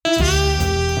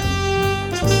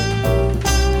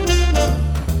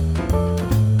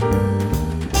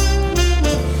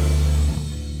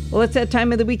Well, it's that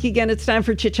time of the week again. It's time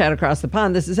for Chit Chat Across the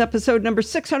Pond. This is episode number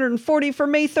 640 for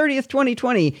May 30th,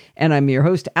 2020. And I'm your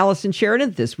host, Allison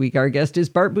Sheridan. This week, our guest is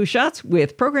Bart Busschots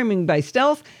with Programming by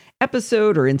Stealth,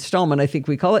 episode or installment, I think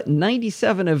we call it,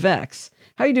 97 of X.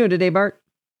 How are you doing today, Bart?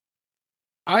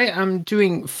 I am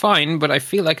doing fine, but I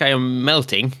feel like I am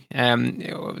melting.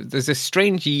 There's a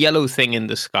strange yellow thing in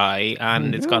the sky,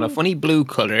 and it's got a funny blue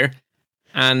color.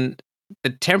 And the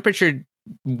temperature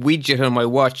widget on my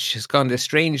watch has gone this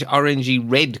strange orangey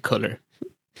red color.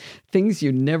 Things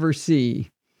you never see.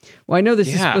 Well, I know this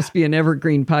is supposed to be an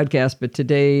evergreen podcast, but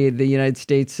today the United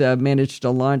States managed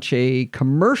to launch a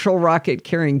commercial rocket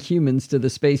carrying humans to the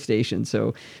space station.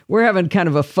 So we're having kind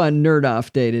of a fun nerd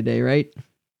off day today, right?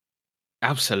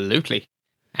 Absolutely.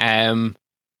 It's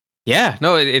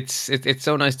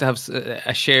so nice to have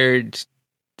a shared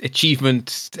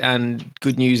achievement and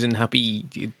good news and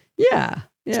happy. Yeah.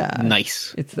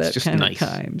 Nice. It's that just kind nice. Of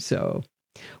time. So,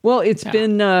 well, it's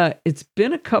been a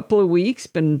couple of weeks,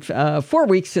 been 4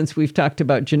 weeks since we've talked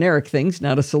about generic things,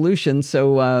 not a solution.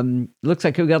 So, looks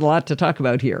like we've got a lot to talk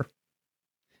about here.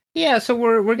 Yeah, so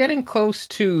we're getting close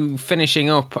to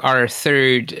finishing up our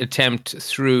third attempt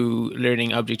through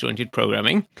learning object-oriented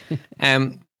programming.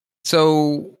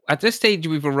 So at this stage,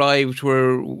 we've arrived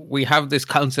where we have this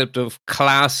concept of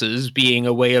classes being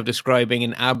a way of describing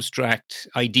an abstract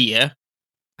idea,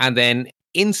 and then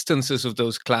instances of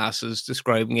those classes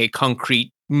describing a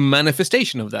concrete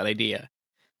manifestation of that idea.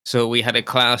 So we had a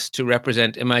class to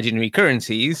represent imaginary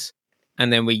currencies,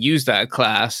 and then we use that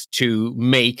class to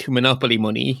make Monopoly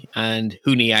money and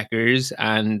Hooniackers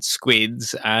and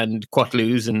squids and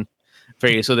Quatloos and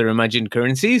various other imagined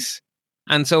currencies.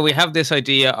 And so we have this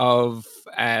idea of,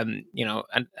 an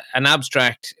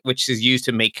abstract which is used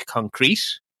to make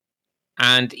concrete.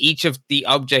 And each of the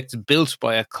objects built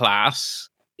by a class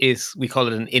we call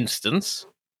it an instance.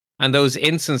 And those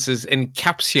instances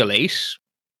encapsulate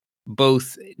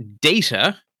both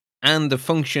data and the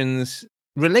functions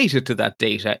related to that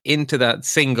data into that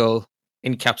single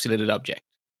encapsulated object.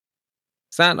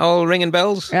 Is that all ringing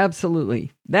bells?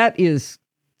 Absolutely. That is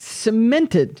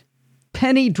cemented,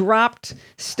 penny dropped,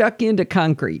 stuck into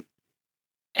concrete.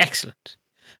 Excellent.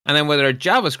 And then with our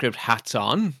JavaScript hats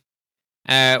on,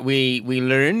 we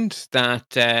learned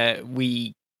that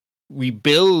we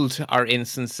build our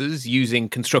instances using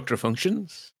constructor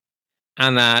functions,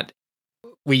 and that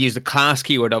we use the class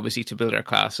keyword, obviously, to build our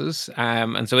classes.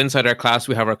 And so inside our class,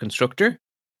 we have our constructor.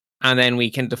 And then we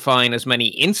can define as many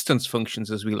instance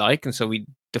functions as we like. And so we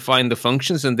define the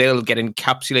functions, and they'll get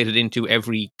encapsulated into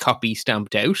every copy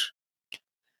stamped out.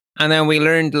 And then we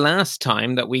learned last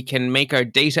time that we can make our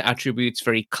data attributes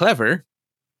very clever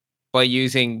by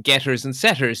using getters and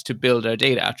setters to build our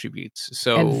data attributes.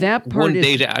 So and that part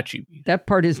data attribute. That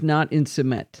part is not in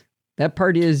Cement. That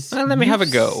part is... Well, let me have a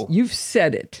go. You've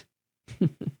said it.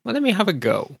 Well, let me have a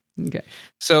go. Okay.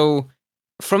 So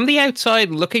from the outside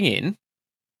looking in,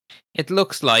 it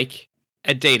looks like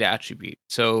a data attribute.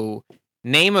 So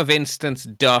name of instance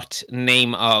dot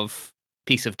name of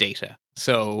piece of data.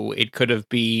 So it could have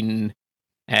been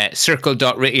circle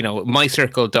dot, my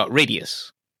circle dot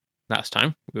radius. Last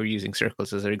time we were using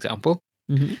circles as an example.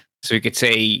 Mm-hmm. So we could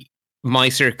say my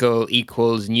circle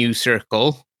equals new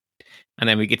circle. And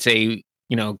then we could say,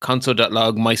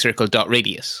 console.log my circle dot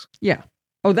radius. Yeah.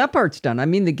 Oh, that part's done. I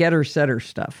mean the getter setter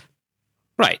stuff.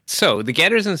 Right. So the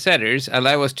getters and setters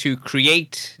allow us to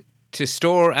create, to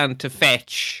store, and to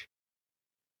fetch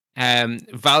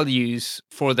values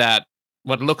for that,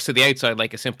 what looks to the outside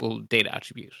like a simple data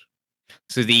attribute.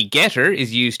 So the getter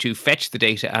is used to fetch the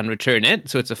data and return it.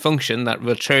 So it's a function that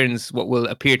returns what will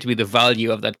appear to be the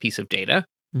value of that piece of data.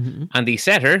 Mm-hmm. And the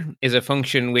setter is a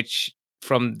function which,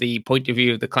 from the point of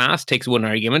view of the class, takes one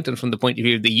argument, and from the point of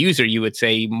view of the user, you would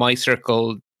say my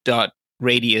circle dot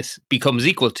radius becomes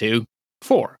equal to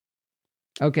 4.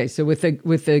 Okay, so with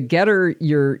the getter,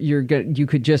 you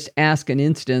could just ask an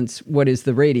instance what is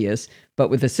the radius, but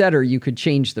with a setter, you could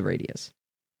change the radius.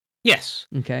 Yes.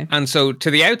 Okay. And so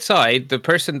to the outside, the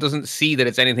person doesn't see that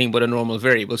it's anything but a normal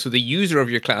variable. So the user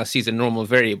of your class sees a normal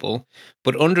variable,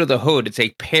 but under the hood, it's a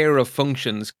pair of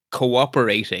functions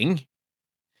cooperating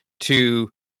to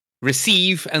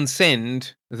receive and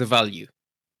send the value.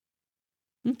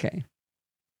 Okay.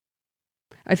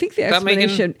 I think the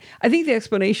explanation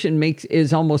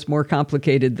is almost more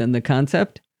complicated than the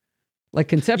concept. Like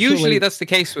conceptually, usually that's the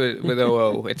case with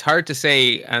OO. It's hard to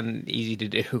say and easy to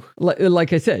do.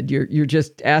 Like I said, you're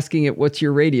just asking it what's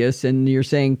your radius, and you're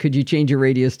saying could you change your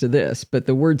radius to this? But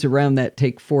the words around that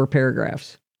take 4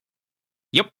 paragraphs.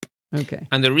 Yep. Okay.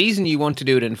 And the reason you want to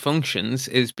do it in functions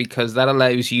is because that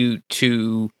allows you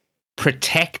to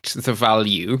protect the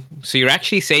value. So you're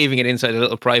actually saving it inside a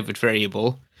little private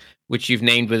variable, which you've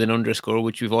named with an underscore,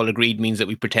 which we've all agreed means that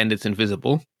we pretend it's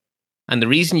invisible. And the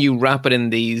reason you wrap it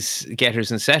in these getters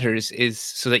and setters is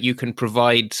so that you can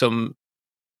provide some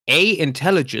A,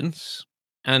 intelligence,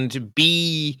 and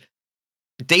B,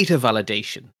 data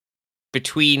validation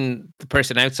between the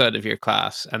person outside of your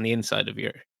class and the inside of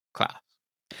your class.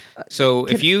 So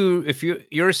if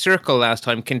your circle last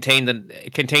time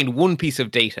contained one piece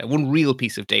of data, one real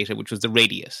piece of data, which was the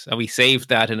radius, and we saved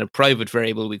that in a private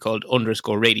variable we called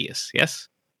underscore radius, yes?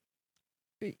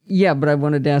 Yeah, but I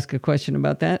wanted to ask a question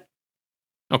about that.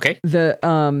 Okay. The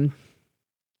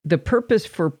purpose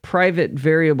for private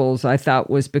variables, I thought,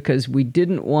 was because we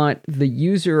didn't want the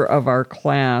user of our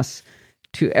class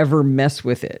to ever mess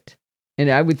with it. And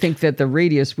I would think that the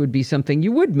radius would be something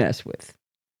you would mess with.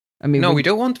 I mean, no, we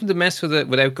don't want them to mess with it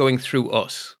without going through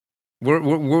us.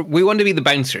 We want to be the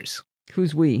bouncers.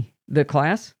 Who's we? The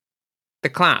class? The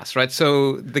class, right?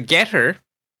 So the getter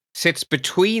sits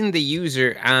between the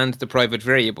user and the private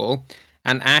variable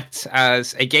and acts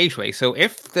as a gateway. So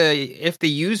if the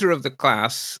user of the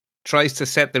class tries to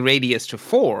set the radius to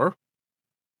 4,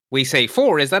 we say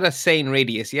 4, is that a sane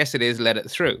radius? Yes, it is, let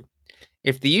it through.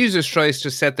 If the user tries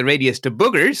to set the radius to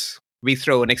boogers, we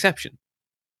throw an exception.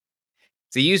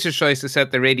 If the user tries to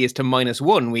set the radius to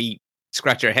 -1, we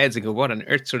scratch our heads and go, what on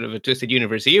earth sort of a twisted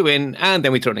universe are you in? And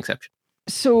then we throw an exception.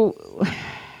 So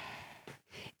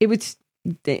it would,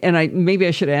 and maybe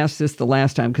I should have asked this the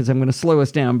last time because I'm going to slow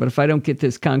us down, but if I don't get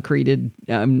this concreted,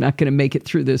 I'm not going to make it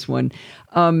through this one.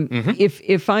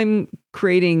 If I'm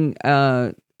creating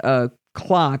a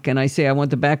clock and I say I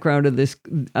want the background of this,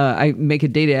 I make a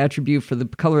data attribute for the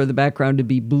color of the background to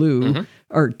be blue,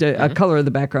 or a color of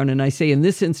the background, and I say in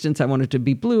this instance I want it to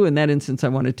be blue, in that instance I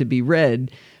want it to be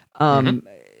red.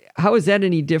 How is that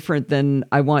any different than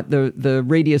I want the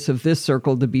radius of this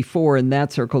circle to be 4 and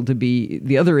that circle to be,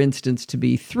 the other instance to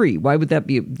be 3? Why would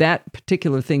that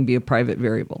particular thing be a private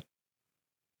variable?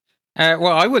 Well,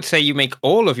 I would say you make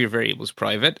all of your variables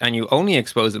private and you only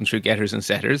expose them through getters and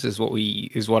setters is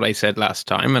what I said last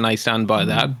time. And I stand by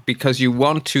that because you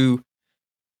want to,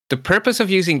 the purpose of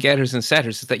using getters and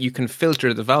setters is that you can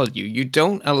filter the value. You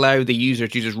don't allow the user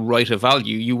to just write a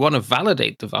value. You want to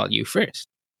validate the value first.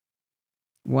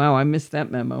 Wow, I missed that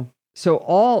memo.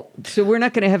 So we're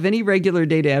not going to have any regular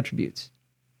data attributes.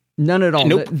 None at all.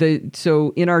 Nope.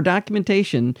 So in our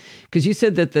documentation, because you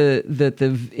said that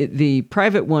the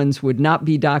private ones would not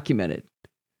be documented.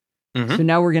 So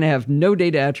now we're going to have no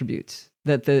data attributes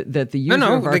that the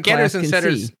user of our class can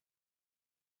see.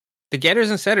 The getters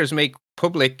and setters make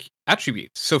public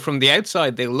attributes. So from the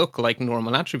outside, they look like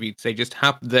normal attributes. They just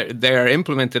they're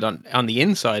implemented on the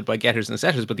inside by getters and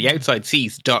setters, but the outside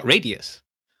sees .radius.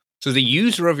 So the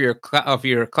user of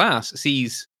your class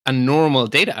sees a normal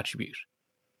data attribute,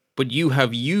 but you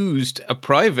have used a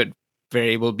private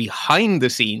variable behind the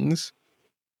scenes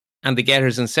and the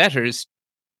getters and setters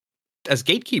as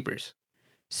gatekeepers.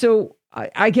 So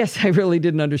I guess I really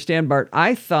didn't understand, Bart.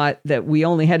 I thought that we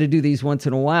only had to do these once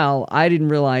in a while. I didn't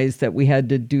realize that we had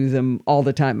to do them all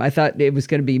the time. I thought it was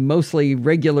going to be mostly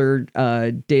regular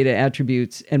data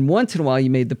attributes, and once in a while you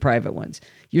made the private ones.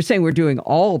 You're saying we're doing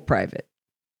all private.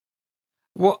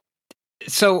 Well,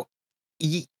 so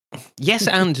yes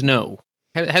and no.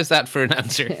 How's that for an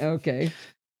answer? Okay.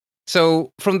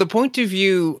 So from the point of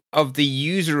view of the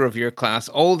user of your class,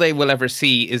 all they will ever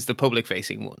see is the public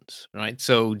facing ones, right?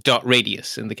 So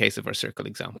 .radius in the case of our circle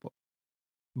example.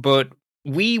 But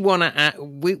we want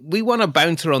to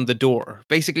bouncer on the door.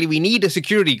 Basically, we need a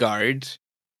security guard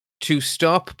to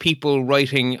stop people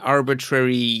writing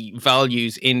arbitrary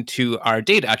values into our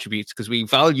data attributes because we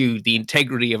value the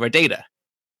integrity of our data.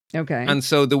 Okay. And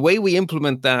so the way we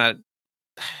implement that,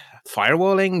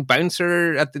 firewalling,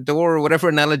 bouncer at the door, or whatever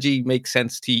analogy makes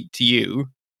sense to you,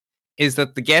 is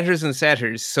that the getters and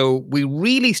setters, so we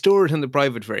really store it in the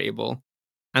private variable,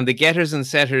 and the getters and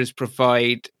setters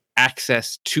provide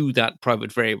access to that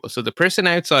private variable. So the person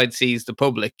outside sees the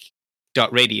public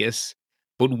 .radius,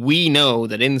 but we know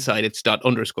that inside it's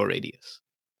 ._radius. Does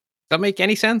that make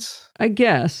any sense? I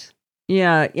guess.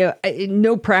 Yeah.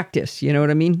 No practice. You know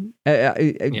what I mean?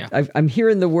 I'm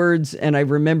hearing the words, and I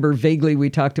remember vaguely we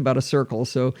talked about a circle.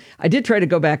 So I did try to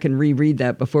go back and reread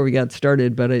that before we got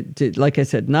started, but it did, like I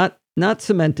said, not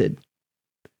cemented.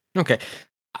 Okay,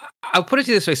 I'll put it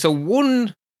this way. So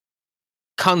one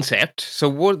concept. So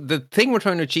what the thing we're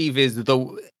trying to achieve is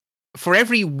for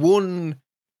every one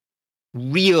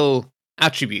real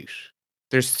attribute,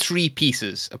 there's 3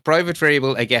 pieces: a private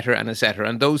variable, a getter, and a setter,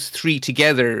 and those 3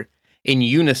 together in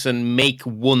unison make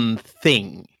one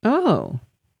thing. Oh,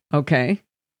 okay.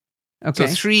 Okay.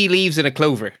 So 3 leaves in a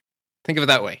clover. Think of it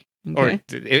that way. Okay. Or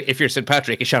if you're St.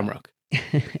 Patrick, a shamrock.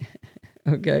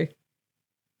 Okay.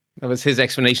 That was his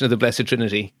explanation of the Blessed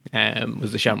Trinity,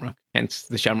 was the shamrock. Hence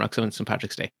the shamrocks on St.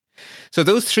 Patrick's Day. So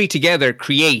those 3 together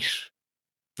create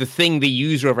the thing the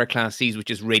user of our class sees, which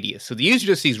is radius. So the user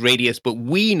just sees radius, but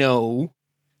we know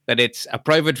that it's a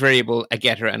private variable, a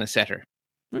getter, and a setter.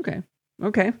 Okay.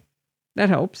 That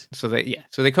helps. So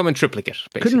they come in triplicate,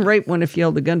 basically. Couldn't write one if you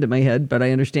held a gun to my head, but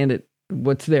I understand it.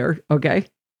 What's there? Okay.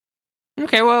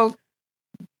 Okay, well,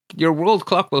 your world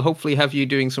clock will hopefully have you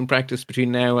doing some practice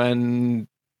between now and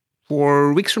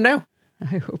 4 weeks from now.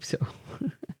 I hope so.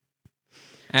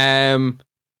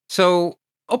 So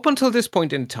up until this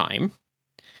point in time,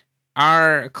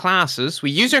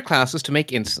 we use our classes to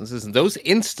make instances, and those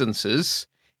instances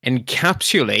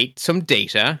encapsulate some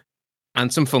data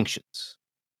and some functions.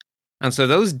 And so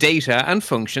those data and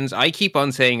functions, I keep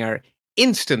on saying, are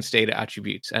instance data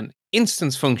attributes and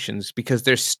instance functions because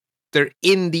they're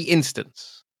in the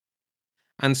instance.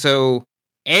 And so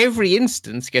every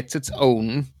instance gets its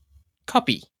own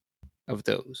copy of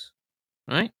those,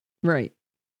 right? Right.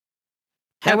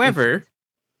 However,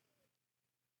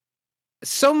 a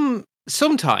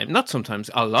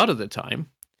lot of the time,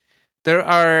 there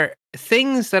are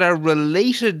things that are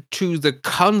related to the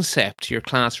concept your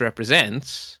class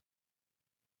represents,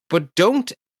 but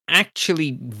don't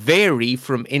actually vary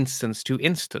from instance to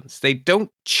instance. They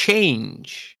don't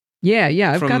change. Yeah.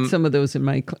 I've got some of those in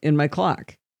my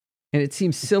clock, and it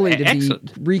seems silly to be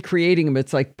recreating them.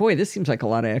 It's like, boy, this seems like a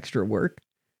lot of extra work.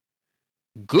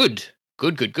 Good.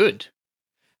 Because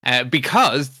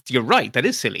you're right, that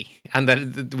is silly, and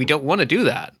that we don't want to do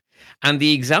that. And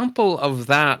the example of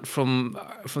that from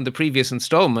the previous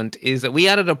installment is that we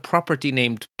added a property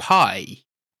named pi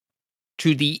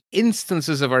to the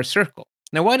instances of our circle.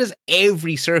 Now, why does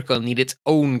every circle need its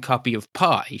own copy of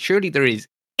pi? Surely there is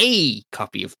a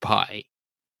copy of pi.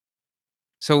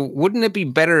 So wouldn't it be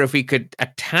better if we could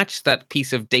attach that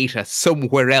piece of data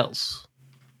somewhere else?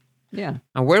 Yeah.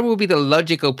 And where would be the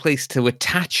logical place to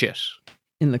attach it?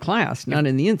 In the class, not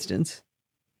in the instance.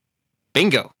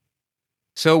 Bingo.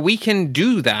 So we can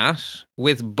do that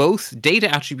with both data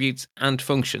attributes and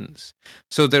functions.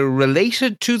 So they're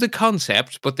related to the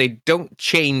concept, but they don't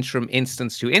change from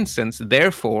instance to instance.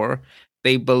 Therefore,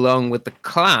 they belong with the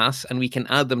class, and we can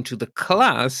add them to the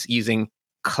class using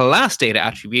class data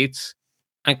attributes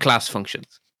and class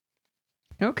functions.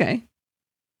 Okay.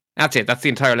 That's it. That's the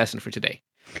entire lesson for today.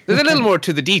 There's a little more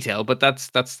to the detail, but that's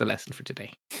the lesson for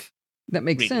today. That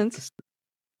makes sense.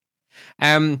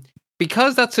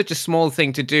 Because that's such a small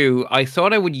thing to do, I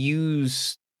thought I would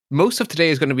use... Most of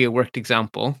today is going to be a worked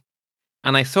example.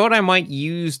 And I thought I might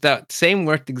use that same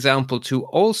worked example to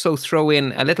also throw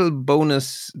in a little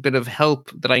bonus bit of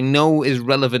help that I know is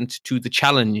relevant to the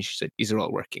challenge that these are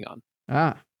all working on.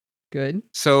 Ah, good.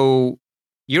 So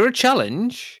your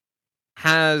challenge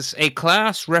has a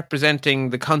class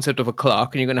representing the concept of a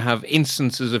clock, and you're going to have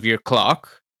instances of your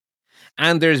clock.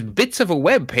 And there's bits of a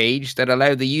web page that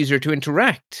allow the user to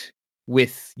interact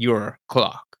with your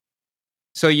clock.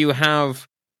 So you have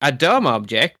a DOM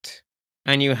object,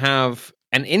 and you have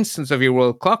an instance of your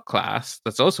world clock class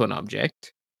that's also an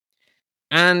object.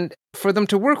 And for them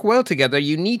to work well together,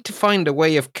 you need to find a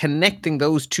way of connecting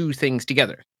those two things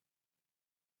together.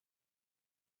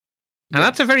 And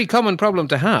that's a very common problem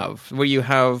to have, where you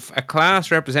have a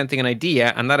class representing an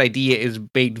idea, and that idea is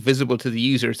made visible to the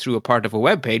user through a part of a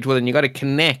web page. Well, then you got to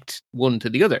connect one to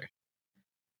the other.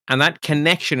 And that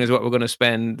connection is what we're going to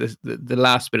spend the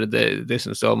last bit of this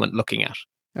installment looking at.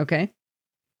 Okay.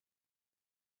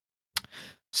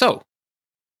 So,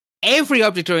 every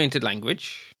object-oriented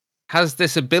language has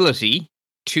this ability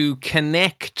to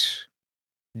connect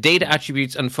data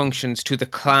attributes and functions to the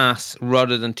class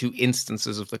rather than to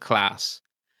instances of the class.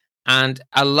 And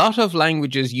a lot of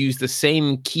languages use the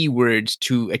same keyword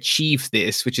to achieve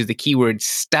this, which is the keyword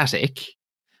static.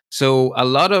 So a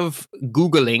lot of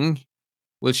Googling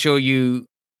will show you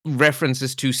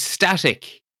references to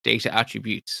static data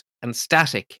attributes and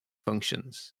static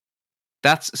functions.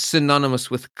 That's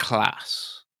synonymous with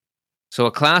class. So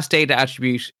a class data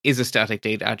attribute is a static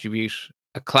data attribute.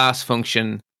 A class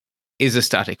function is a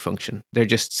static function. They're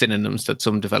just synonyms that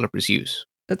some developers use.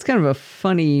 That's kind of a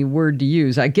funny word to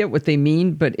use. I get what they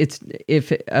mean, but it's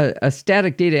if a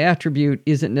static data attribute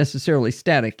isn't necessarily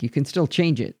static, you can still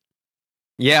change it.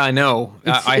 Yeah, I know.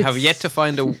 I have yet to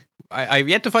find I've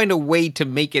yet to find a way to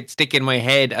make it stick in my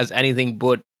head as anything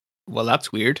but, well,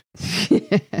 that's weird.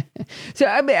 So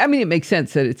I mean, it makes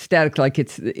sense that it's static, like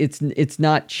it's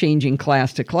not changing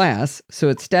class to class. So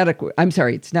it's static. I'm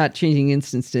sorry, it's not changing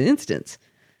instance to instance.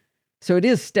 So it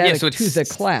is static so to the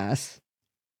class.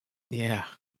 Yeah.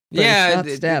 But it's not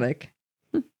static.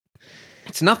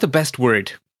 It's not the best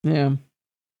word. Yeah.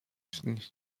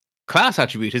 Class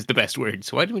attribute is the best word,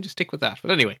 so why don't we just stick with that?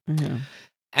 But anyway.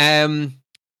 Yeah.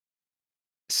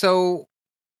 So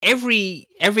every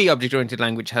object-oriented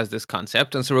language has this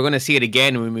concept, and so we're going to see it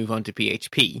again when we move on to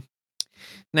PHP.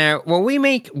 Now, when we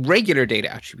make regular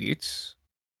data attributes,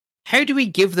 how do we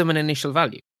give them an initial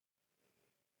value?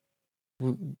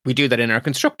 We do that in our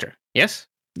constructor, yes?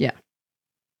 Yeah.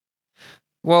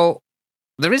 Well,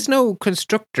 there is no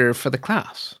constructor for the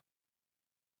class.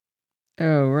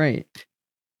 Oh, right.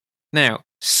 Now,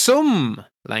 some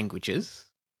languages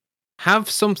have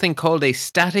something called a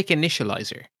static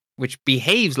initializer, which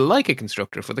behaves like a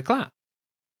constructor for the class.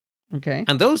 Okay.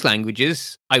 And those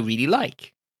languages I really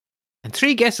like. And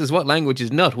 3 guesses what language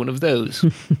is not one of those.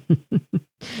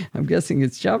 I'm guessing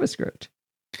it's JavaScript.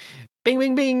 Bing,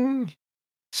 bing, bing.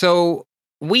 So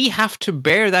we have to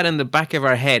bear that in the back of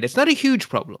our head. It's not a huge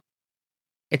problem.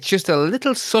 It's just a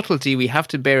little subtlety we have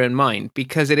to bear in mind,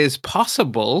 because it is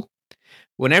possible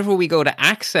whenever we go to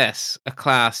access a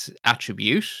class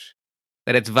attribute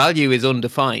that its value is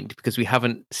undefined because we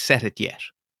haven't set it yet.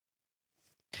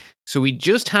 So we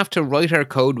just have to write our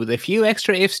code with a few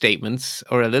extra if statements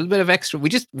or a little bit of extra. We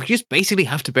just basically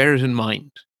have to bear it in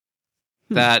mind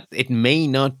that it may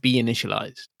not be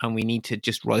initialized, and we need to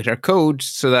just write our code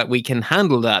so that we can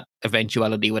handle that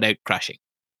eventuality without crashing.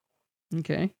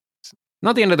 Okay.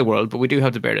 Not the end of the world, but we do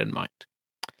have to bear it in mind.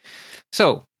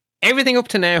 So everything up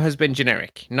to now has been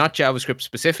generic, not JavaScript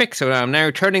specific. So I'm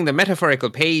now turning the metaphorical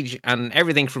page, and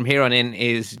everything from here on in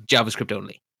is JavaScript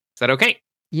only. Is that okay?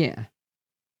 Yeah.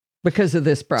 Because of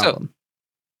this problem.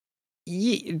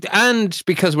 And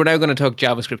because we're now going to talk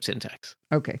JavaScript syntax.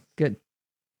 Okay, good.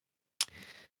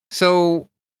 So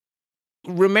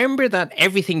remember that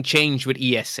everything changed with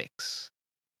ES6.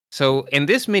 So in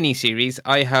this mini-series,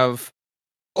 I have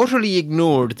utterly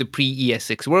ignored the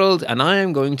pre-ES6 world, and I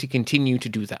am going to continue to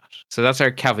do that. So that's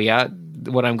our caveat.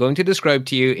 What I'm going to describe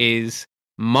to you is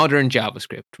modern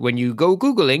JavaScript. When you go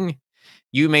Googling,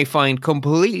 you may find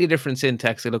completely different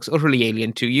syntax that looks utterly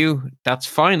alien to you. That's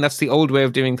fine. That's the old way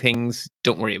of doing things.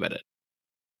 Don't worry about it.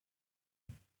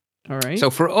 All right. So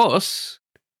for us,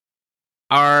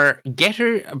 our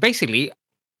getter, basically,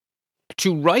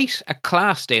 to write a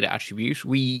class data attribute,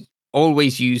 we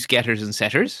always use getters and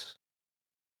setters.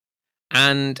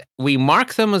 And we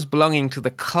mark them as belonging to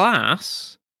the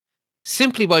class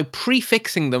simply by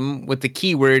prefixing them with the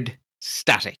keyword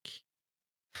static.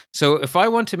 So if I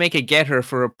want to make a getter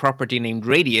for a property named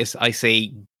radius, I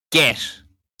say get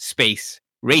space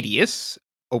radius,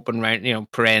 open round,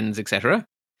 parens, etc.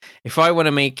 If I want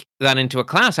to make that into a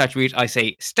class attribute, I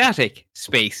say static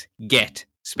space get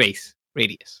space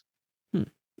radius.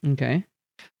 Okay.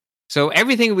 So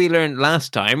everything we learned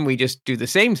last time, we just do the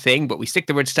same thing, but we stick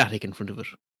the word static in front of it.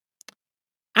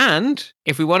 And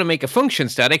if we want to make a function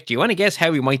static, do you want to guess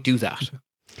how we might do that?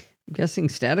 I'm guessing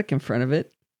static in front of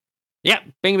it. Yeah,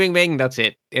 bing, bing, bing. That's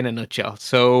it in a nutshell.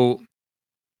 So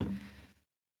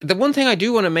the one thing I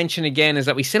do want to mention again is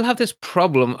that we still have this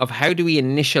problem of how do we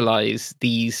initialize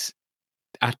these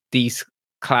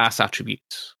class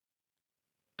attributes.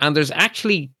 And there's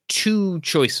actually 2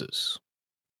 choices.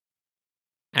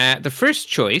 The first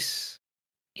choice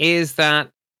is that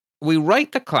we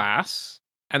write the class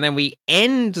and then we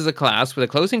end the class with a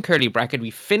closing curly bracket.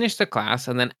 We finish the class,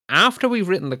 and then after we've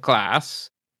written the class,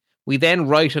 we then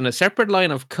write on a separate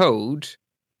line of code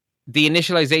the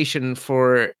initialization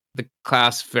for the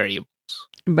class variables.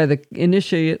 By the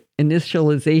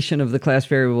initialization of the class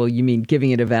variable, you mean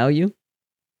giving it a value?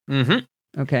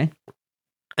 Mm-hmm. Okay.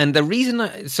 And the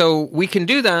reason, so we can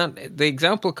do that, the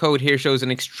example code here shows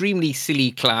an extremely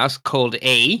silly class called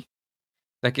A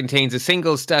that contains a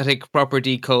single static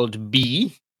property called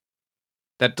B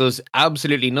that does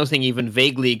absolutely nothing even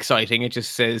vaguely exciting. It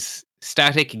just says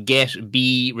static get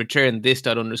B, return this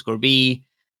dot underscore B,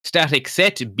 static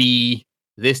set B,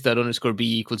 this dot underscore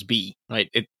B equals B, right?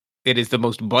 It is the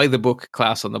most by the book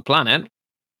class on the planet.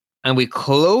 And we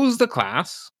close the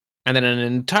class, and then an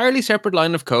entirely separate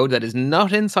line of code that is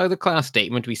not inside the class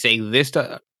statement, we say this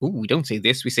dot, we don't say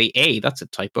this, we say A, that's a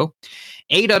typo.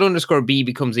 A dot underscore B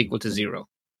becomes equal to 0.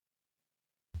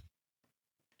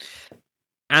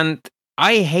 And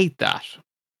I hate that,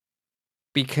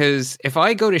 because if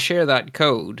I go to share that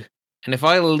code, and if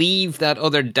I leave that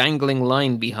other dangling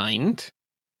line behind,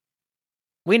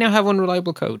 we now have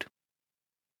unreliable code.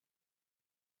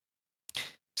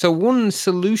 So one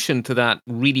solution to that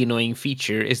really annoying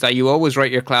feature is that you always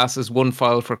write your class as one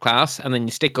file for class, and then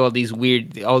you stick all these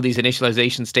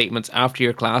initialization statements after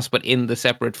your class, but in the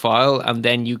separate file, and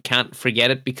then you can't forget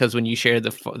it because when you share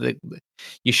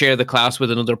you share the class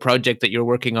with another project that you're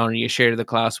working on, or you share the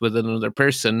class with another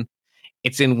person,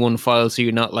 it's in one file, so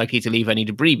you're not likely to leave any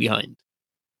debris behind.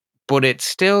 But it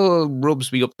still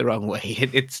rubs me up the wrong way.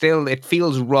 It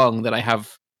feels wrong that I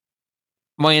have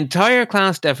my entire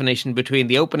class definition between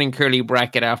the opening curly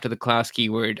bracket after the class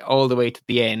keyword all the way to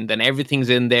the end, and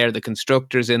everything's in there, the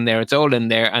constructor's in there, it's all in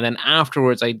there, and then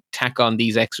afterwards I tack on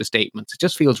these extra statements. It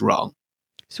just feels wrong.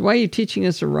 So why are you teaching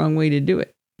us the wrong way to do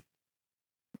it?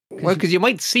 Well, because you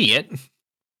might see it.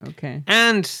 Okay.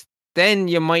 And then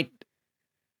you might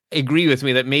agree with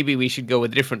me that maybe we should go a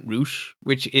different route,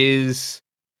 which is...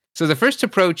 So the first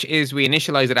approach is we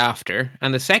initialize it after,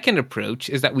 and the second approach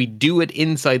is that we do it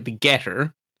inside the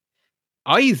getter,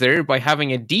 either by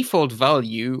having a default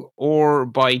value or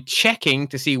by checking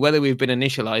to see whether we've been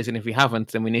initialized, and if we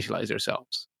haven't, then we initialize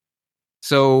ourselves.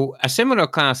 So a similar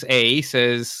class A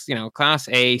says, class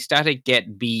A static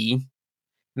get B,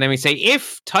 and then we say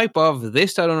if type of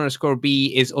this dot underscore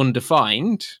B is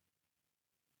undefined.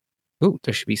 Oh,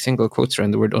 there should be single quotes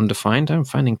around the word undefined. I'm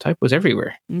finding typos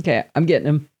everywhere. Okay, I'm getting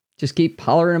them. Just keep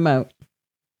hollering them out.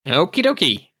 Okie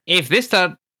dokie.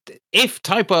 If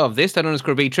type of this dot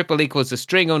underscore B triple equals a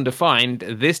string undefined,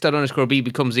 this dot underscore B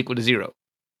becomes equal to 0.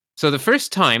 So the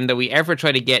first time that we ever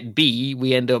try to get B,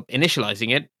 we end up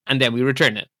initializing it, and then we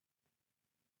return it.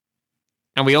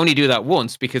 And we only do that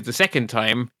once because the second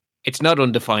time, it's not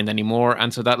undefined anymore,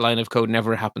 and so that line of code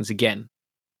never happens again. Does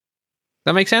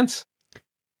that make sense?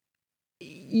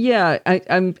 Yeah,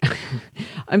 I'm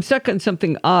I'm stuck on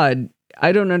something odd.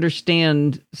 I don't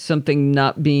understand something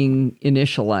not being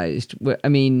initialized. I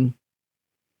mean...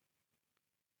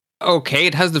 Okay,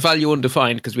 it has the value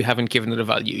undefined because we haven't given it a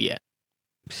value yet.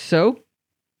 So?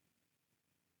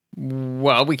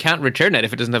 Well, we can't return it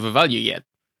if it doesn't have a value yet.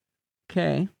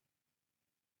 Okay.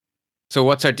 So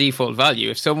what's our default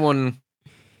value? If someone...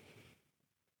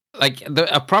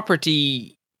 a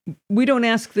property... We don't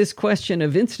ask this question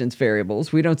of instance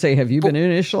variables. We don't say, have you been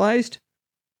initialized?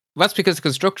 That's because the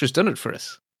constructor's done it for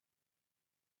us.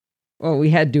 Well, we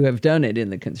had to have done it in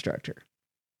the constructor.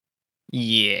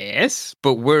 Yes,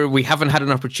 but we haven't had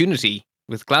an opportunity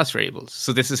with class variables.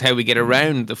 So this is how we get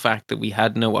around the fact that we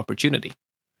had no opportunity.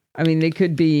 I mean, they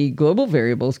could be global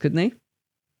variables, couldn't they?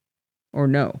 Or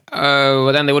no?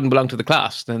 Well, then they wouldn't belong to the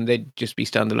class. Then they'd just be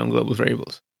standalone global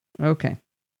variables. Okay.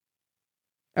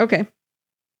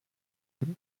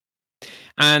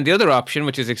 And the other option,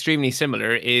 which is extremely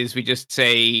similar, is we just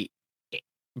say,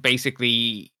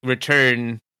 basically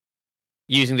return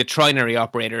using the trinary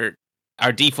operator,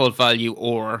 our default value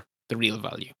or the real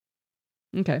value.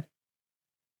 Okay.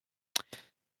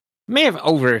 May have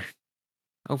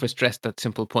overstressed that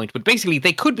simple point, but basically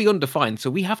they could be undefined, so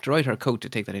we have to write our code to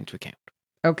take that into account.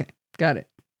 Okay, got it.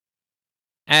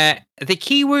 The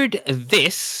keyword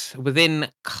this within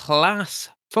class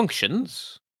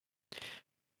functions.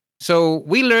 So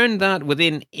we learned that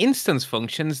within instance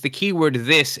functions, the keyword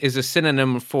this is a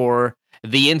synonym for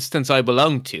the instance I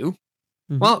belong to.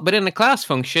 Mm-hmm. Well, but in a class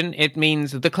function, it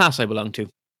means the class I belong to.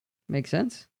 Makes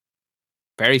sense.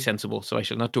 Very sensible, so I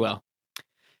shall not dwell.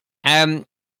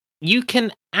 You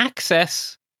can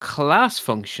access class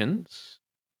functions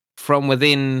from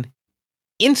within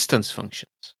instance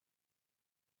functions,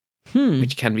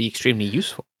 which can be extremely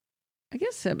useful. I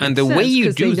guess that makes sense. And the way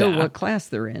you do that, they know what class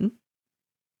they're in.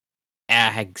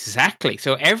 Exactly.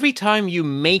 So every time you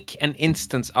make an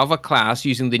instance of a class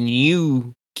using the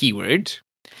new keyword,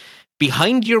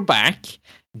 behind your back,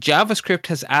 JavaScript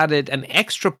has added an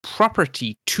extra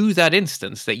property to that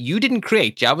instance that you didn't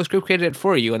create. JavaScript created it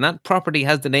for you, and that property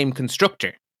has the name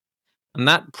constructor. And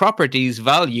that property's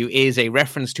value is a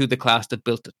reference to the class that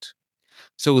built it.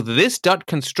 So this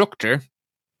 .constructor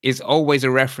is always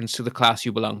a reference to the class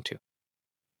you belong to.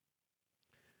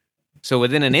 So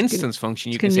within an instance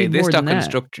function, you can say this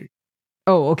 .constructor.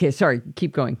 Oh, okay. Sorry.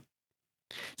 Keep going.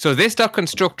 So this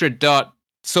 .constructor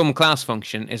some class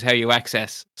function is how you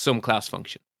access some class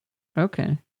function.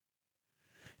 Okay.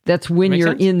 That's when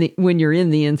you're in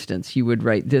the instance, you would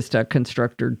write this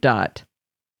 .constructor dot.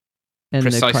 And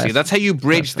precisely. That's how you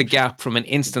bridge the gap from an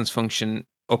instance function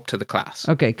up to the class.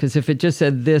 Okay, because if it just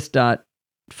said this dot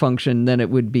function, then it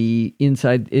would be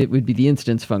the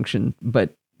instance function,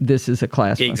 but this is a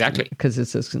class function. Exactly. Because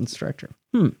it's a constructor.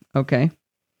 Okay.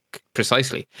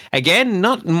 Precisely. Again,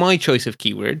 not my choice of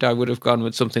keyword. I would have gone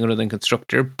with something other than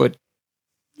constructor, but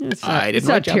it's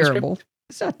not terrible.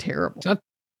 It's not terrible. It's not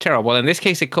terrible. Well, in this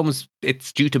case,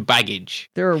 it's due to baggage.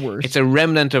 There are worse. It's a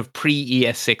remnant of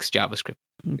pre-ES6 JavaScript.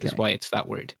 Okay. Is why it's that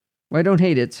word. Well, I don't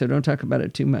hate it, so don't talk about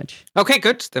it too much. Okay,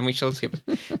 good. Then we shall skip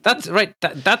it. That's right.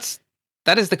 That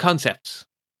is the concepts.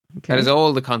 Okay. That is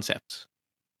all the concepts.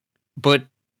 But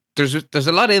there's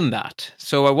a lot in that.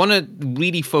 So I want to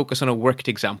really focus on a worked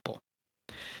example.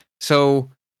 So,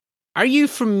 are you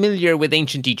familiar with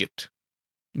ancient Egypt?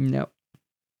 No.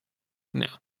 No.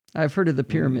 I've heard of the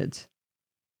pyramids.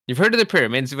 You've heard of the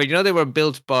pyramids, but you know they were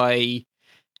built by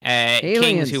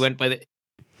kings who went by the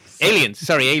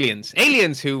aliens.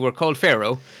 Aliens who were called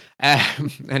Pharaoh,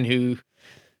 and who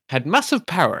had massive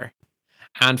power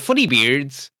and funny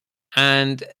beards,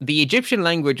 and the Egyptian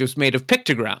language was made of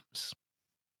pictograms,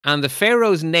 and the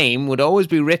pharaoh's name would always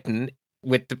be written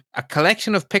with a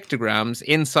collection of pictograms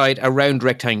inside a round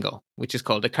rectangle, which is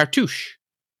called a cartouche.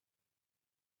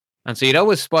 And so you'd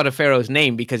always spot a pharaoh's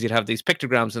name because you'd have these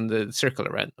pictograms in the circle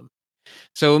around them.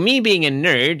 So me being a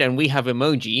nerd, and we have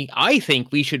emoji, I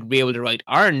think we should be able to write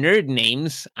our nerd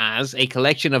names as a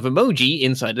collection of emoji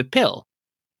inside a pill,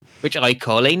 which I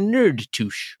call a nerd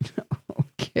touche.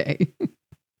 Okay.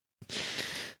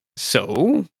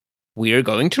 So we are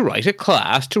going to write a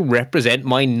class to represent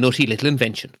my nutty little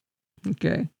invention.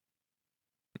 Okay.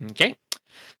 Okay.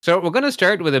 So we're going to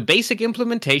start with a basic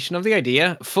implementation of the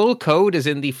idea. Full code is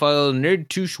in the file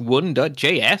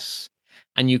nerdtouche1.js,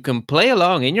 and you can play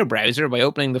along in your browser by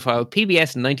opening the file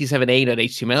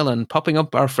pbs97a.html and popping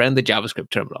up our friend the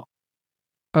JavaScript terminal.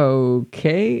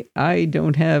 Okay. I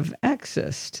don't have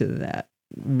access to that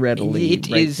readily. It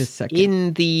is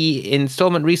in the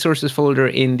installment resources folder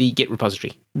in the Git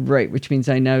repository. Right, which means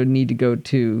I now need to go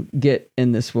to Git,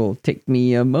 and this will take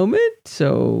me a moment.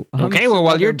 So, okay, well,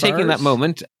 while you're taking that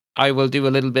moment, I will do a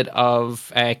little bit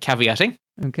of caveating.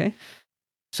 Okay.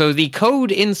 So the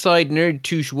code inside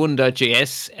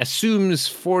nerdtouche1.js assumes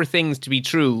four things to be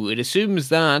true. It assumes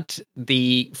that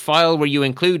the file where you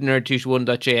include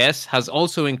nerdtouche1.js has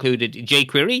also included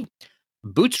jQuery,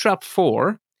 Bootstrap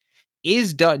 4,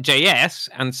 is.js,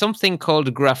 and something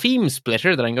called Grapheme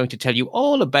Splitter that I'm going to tell you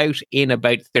all about in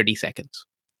about 30 seconds.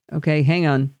 Okay, hang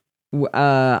on.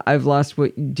 I've lost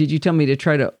what... Did you tell me to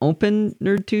try to open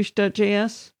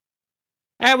nerdtouche.js?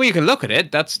 Well, you can look at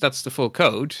it. That's the full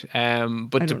code.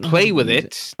 But to play with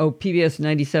it... Oh,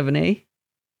 PBS97A?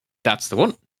 That's the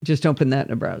one. Just open that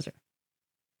in a browser.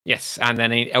 Yes, and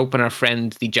then open our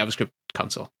friend the JavaScript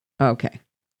console. Okay.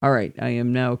 All right, I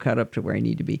am now caught up to where I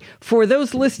need to be. For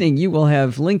those listening, you will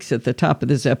have links at the top of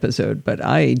this episode, but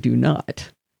I do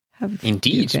not have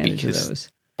Indeed, the advantage of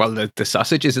those. Well, the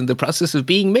sausage is in the process of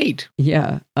being made.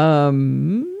 Yeah.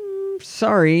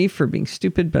 Sorry for being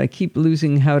stupid, but I keep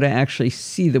losing how to actually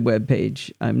see the web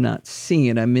page. I'm not seeing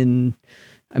it. I'm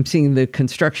seeing the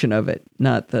construction of it,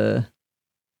 not the...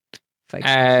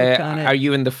 Are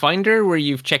you in the Finder where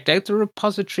you've checked out the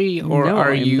repository, or no,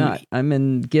 are you? Not. I'm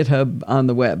in GitHub on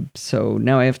the web, so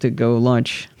now I have to go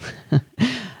launch.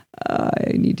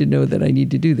 I need to know that I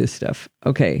need to do this stuff.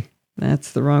 Okay,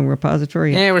 that's the wrong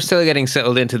repository. Yeah, we're still getting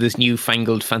settled into this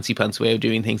newfangled fancy pants way of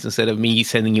doing things instead of me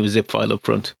sending you a zip file up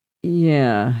front.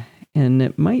 Yeah, and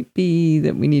it might be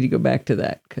that we need to go back to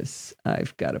that because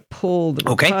I've got to pull the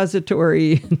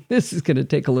repository. This is going to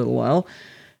take a little while.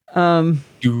 Okay,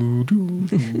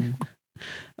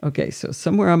 so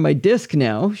somewhere on my disk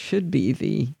now should be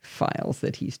the files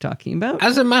that he's talking about.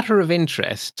 As a matter of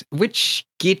interest, which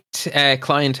Git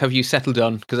client have you settled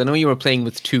on? Because I know you were playing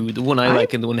with two, the one I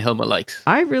like and the one Helma likes.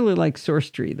 I really like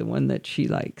SourceTree, the one that she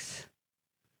likes.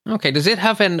 Okay, does it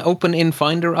have an open in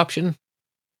Finder option?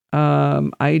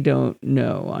 I don't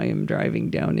know. I am driving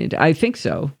down into... I think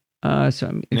so. So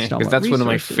I'm installing because that's one of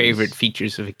my favorite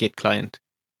features of a Git client.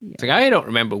 Yeah. It's like, I don't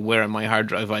remember where on my hard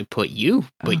drive I put you,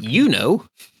 but you know.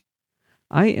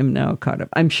 I am now caught up.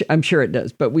 I'm sure it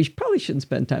does, but we probably shouldn't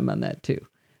spend time on that too.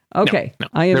 Okay. No.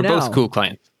 They're both cool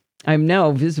clients. I'm now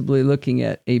visibly looking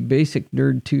at a basic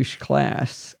nerdtouche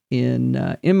class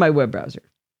in my web browser.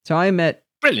 So I'm at...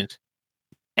 Brilliant.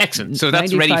 Excellent. So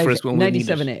that's ready for us when we need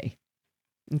it. 97A.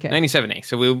 Okay. 97A.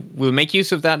 So we'll make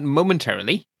use of that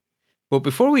momentarily. But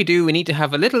before we do, we need to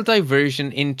have a little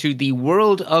diversion into the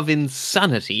world of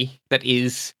insanity that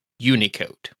is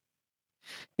Unicode.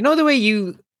 You know the way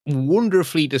you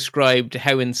wonderfully described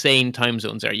how insane time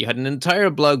zones are? You had an entire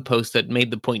blog post that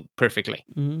made the point perfectly.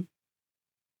 Mm-hmm.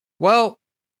 Well,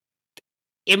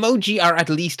 emoji are at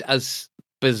least as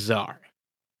bizarre.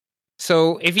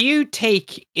 So if you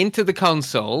take into the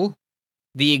console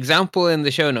the example in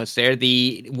the show notes there,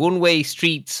 the one-way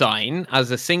street sign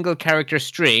as a single character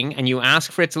string, and you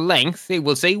ask for its length, it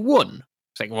will say 1.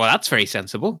 It's like, well, that's very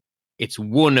sensible. It's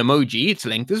one emoji, its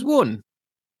length is 1.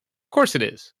 Of course it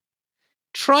is.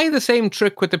 Try the same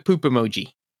trick with the poop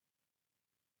emoji.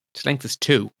 Its length is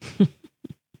 2.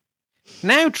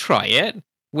 Now try it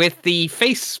with the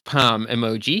face palm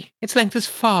emoji. Its length is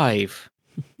 5.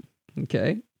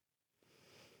 Okay.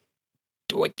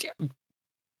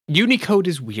 Unicode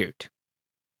is weird.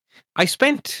 I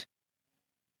spent,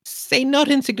 say, not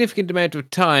insignificant amount of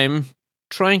time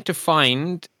trying to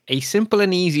find a simple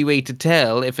and easy way to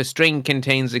tell if a string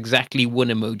contains exactly one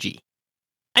emoji.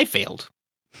 I failed.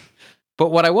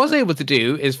 But what I was able to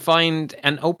do is find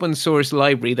an open source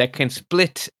library that can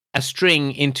split a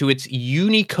string into its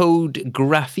Unicode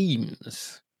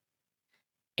graphemes.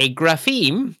 A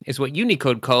grapheme is what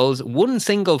Unicode calls one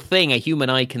single thing a human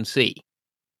eye can see.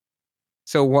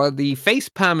 So while the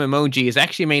facepalm emoji is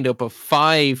actually made up of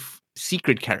 5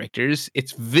 secret characters,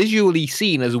 it's visually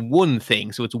seen as one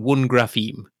thing, so it's one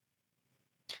grapheme.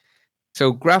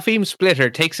 So Grapheme Splitter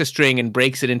takes a string and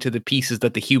breaks it into the pieces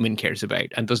that the human cares about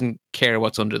and doesn't care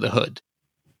what's under the hood.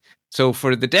 So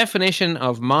for the definition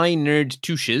of my nerd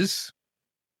touches,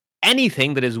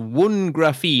 anything that is one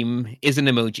grapheme is an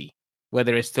emoji.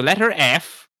 Whether it's the letter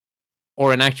F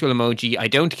or an actual emoji, I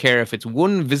don't care. If it's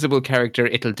one visible character,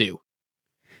 it'll do.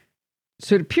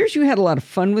 So it appears you had a lot of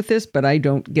fun with this, but I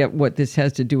don't get what this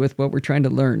has to do with what we're trying to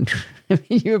learn.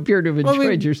 You appear to have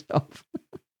enjoyed yourself.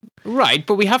 Right,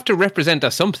 but we have to represent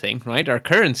us something, right? Our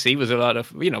currency was a lot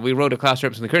of, we wrote a class to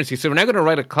represent the currency, so we're now going to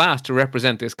write a class to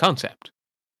represent this concept.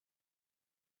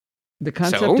 The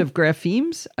concept of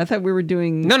graphemes? I thought we were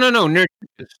doing... No, nerd.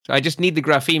 I just need the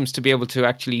graphemes to be able to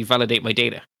actually validate my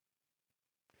data.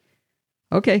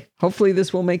 Okay, hopefully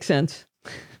this will make sense.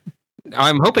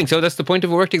 I'm hoping so. That's the point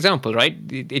of a worked example, right?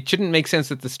 It shouldn't make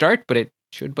sense at the start, but it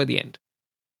should by the end.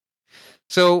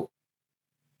 So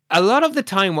a lot of the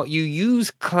time, what you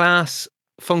use class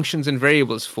functions and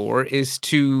variables for is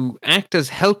to act as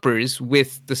helpers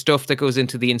with the stuff that goes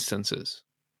into the instances.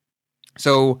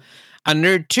 So a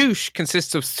nerd touche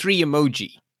consists of 3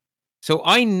 emoji. So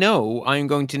I know I'm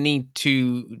going to need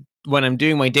to, when I'm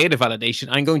doing my data validation,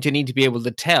 I'm going to need to be able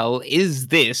to tell, is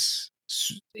this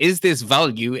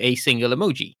value a single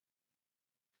emoji?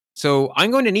 So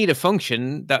I'm going to need a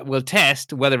function that will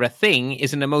test whether a thing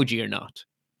is an emoji or not.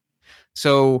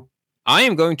 So I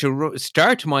am going to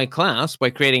start my class by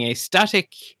creating a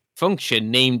static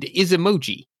function named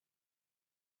isEmoji.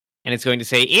 And it's going to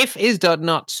say, if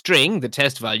is.notString, the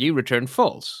test value, return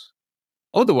false.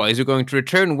 Otherwise, we're going to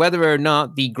return whether or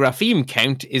not the grapheme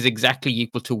count is exactly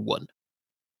equal to 1.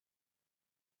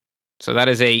 So that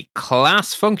is a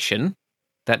class function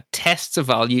that tests a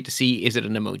value to see, is it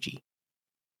an emoji?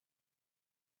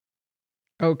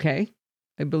 Okay,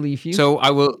 I believe you. So I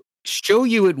will show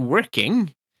you it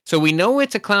working. So we know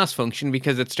it's a class function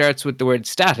because it starts with the word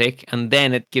static and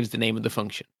then it gives the name of the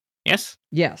function. Yes?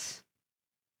 Yes.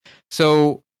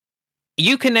 So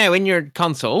you can now in your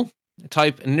console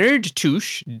type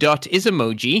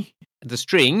nerdtouche.isEmoji, the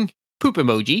string poop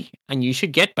emoji, and you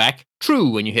should get back true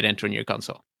when you hit enter on your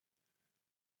console.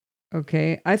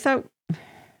 Okay, I thought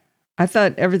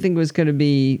everything was going to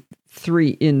be 3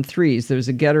 in 3s. There's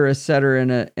a getter, a setter,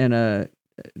 and a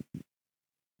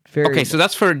variable. Okay, so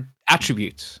that's for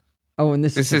attributes. Oh, and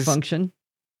this is a function?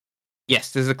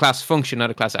 Yes, this is a class function,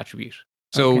 not a class attribute.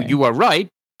 So you are right,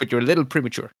 but you're a little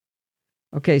premature.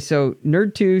 Okay, so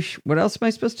nerdtouche, what else am I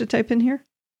supposed to type in here?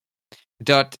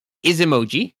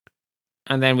 .isEmoji,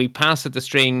 and then we pass it the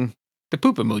string, the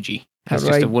poop emoji. That's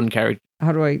just a one character.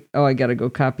 How do I, I got to go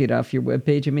copy it off your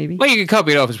webpage maybe? Well, you can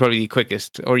copy it off, is probably the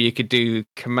quickest, or you could do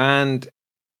Command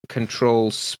Control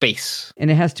Space.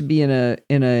 And it has to be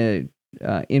in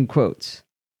quotes.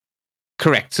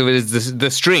 Correct. So it is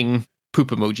the string poop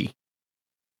emoji.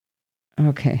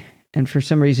 Okay. And for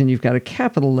some reason, you've got a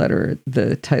capital letter at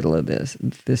the title of this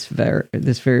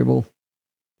variable,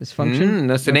 this function.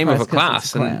 That's the name of a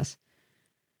class.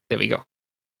 There we go.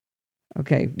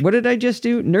 Okay. What did I just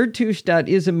do?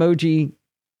 Nerdtouche.isEmoji,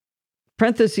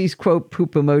 parentheses, quote,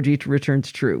 poop emoji to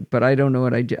returns true. But I don't know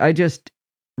what I did. I just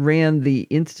ran the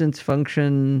instance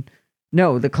function.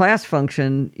 No, the class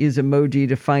function isEmoji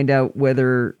to find out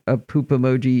whether a poop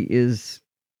emoji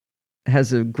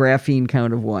has a grapheme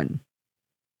count of 1.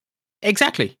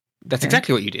 Exactly. That's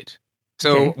exactly what you did.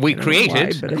 So we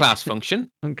created a class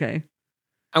function. Okay.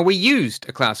 And we used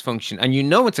a class function. And you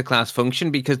know it's a class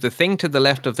function because the thing to the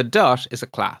left of the dot is a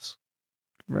class.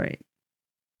 Right.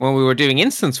 When we were doing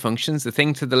instance functions, the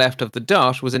thing to the left of the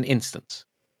dot was an instance.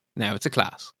 Now it's a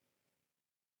class.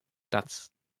 That's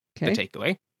the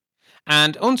takeaway.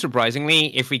 And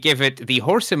unsurprisingly, if we give it the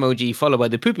horse emoji followed by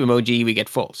the poop emoji, we get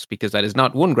false because that is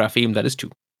not one grapheme, that is 2.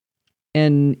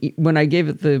 And when I gave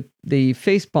it the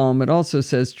face palm, it also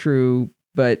says true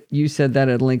but you said that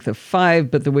at a length of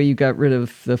 5, but the way you got rid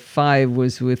of the 5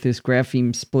 was with this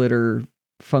grapheme splitter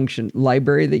function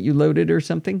library that you loaded or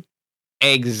something?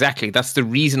 Exactly. That's the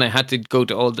reason I had to go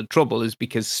to all the trouble, is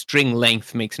because string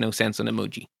length makes no sense on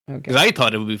emoji. Because I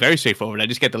thought it would be very straightforward. I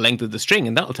just get the length of the string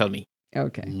and that'll tell me.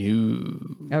 Okay.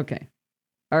 No. Okay.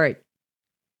 All right.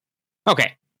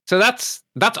 Okay. So that's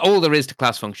all there is to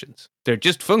class functions. They're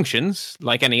just functions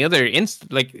like any other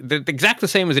they're exactly the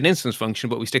same as an instance function,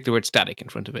 but we stick the word static in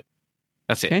front of it.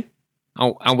 That's it. Okay.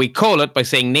 Oh, and we call it by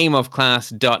saying name of class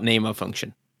dot name of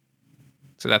function.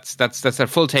 So that's our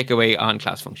full takeaway on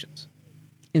class functions.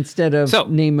 Instead of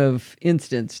name of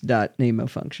instance dot name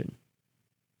of function.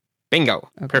 Bingo.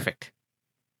 Okay. Perfect.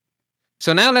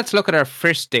 So now let's look at our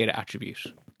first data attribute,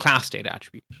 class data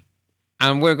attribute.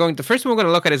 And the first one we're going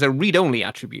to look at is a read-only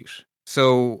attribute.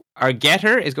 So our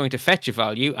getter is going to fetch a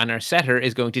value and our setter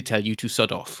is going to tell you to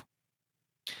sod off.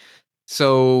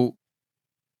 So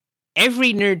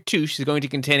every nerdtouche is going to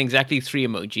contain exactly 3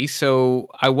 emojis. So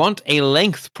I want a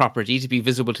length property to be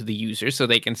visible to the user so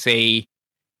they can say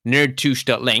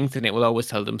nerdtouche.length and it will always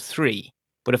tell them 3.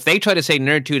 But if they try to say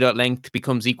nerd2.length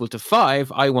becomes equal to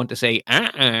 5, I want to say,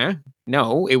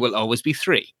 no, it will always be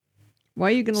 3. Why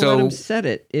are you going to let them set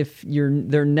it if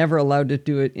they're never allowed to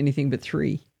do it anything but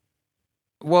 3?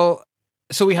 Well,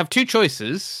 so we have 2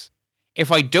 choices.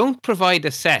 If I don't provide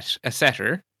a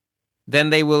setter,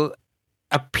 then they will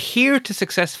appear to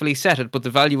successfully set it, but the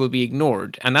value will be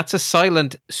ignored. And that's a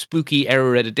silent, spooky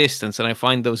error at a distance, and I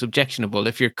find those objectionable.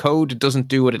 If your code doesn't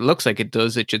do what it looks like it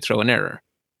does, it should throw an error.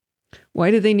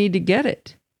 Why do they need to get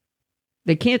it?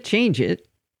 They can't change it.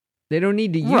 They don't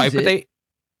need to use it. Right, but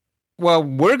well,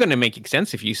 we're going to make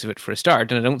extensive use of it for a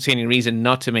start, and I don't see any reason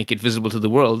not to make it visible to the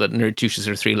world that nerdtouches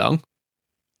are 3 long.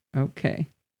 Okay.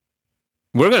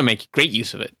 We're going to make great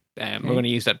use of it. We're going to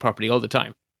use that property all the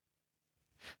time.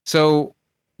 So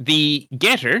the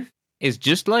getter is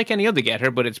just like any other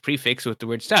getter, but it's prefixed with the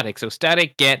word static. So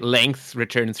static get length,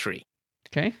 return 3.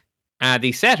 Okay.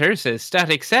 The setter says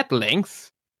static set length,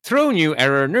 throw new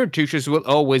error, nerdtouches will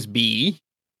always be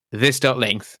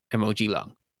this.length emoji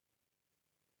long.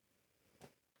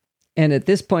 And at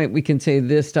this point, we can say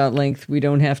this.length. We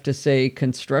don't have to say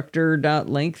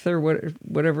constructor.length or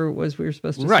whatever it was we were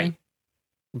supposed to say. Right.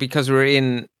 Because we're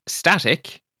in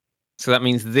static, so that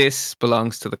means this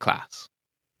belongs to the class.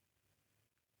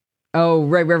 Oh,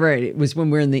 right. It was when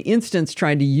we're in the instance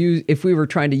if we were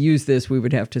trying to use this, we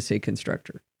would have to say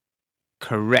constructor.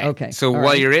 Correct. Okay. So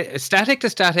while you're static to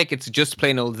static, it's just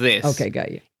plain old this. Okay,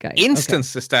 got you.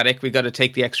 Instance to static, we got to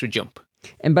take the extra jump.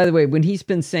 And by the way, when he's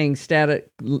been saying static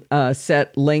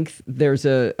set length, there's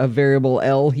a variable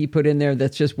L he put in there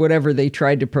that's just whatever they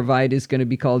tried to provide is going to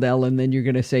be called L, and then you're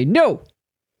going to say, no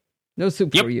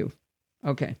soup for you.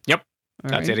 Okay. Yep.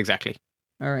 That's it exactly.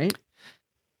 All right.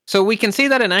 So we can see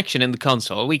that in action in the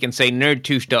console. We can say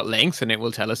nerdtouche.length and it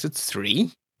will tell us it's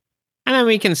 3. And then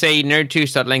we can say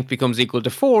nerdtouche.length becomes equal to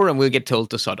 4 and we'll get told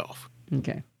to sod off.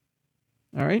 Okay.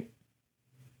 All right.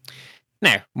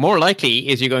 Now, more likely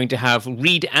is you're going to have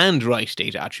read and write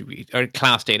data attributes or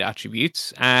class data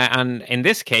attributes. And in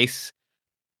this case,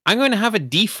 I'm going to have a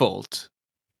default.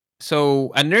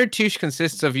 So a nerdtouche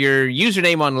consists of your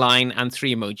username online and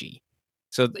 3 emoji.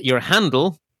 So your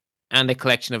handle and a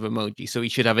collection of emoji. So we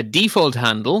should have a default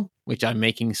handle, which I'm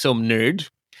making some nerd,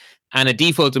 and a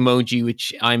default emoji,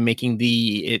 which I'm making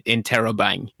the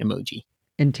interrobang emoji.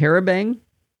 Interrobang?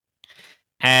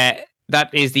 That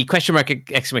is the question mark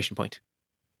exclamation point.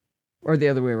 Or the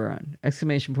other way around.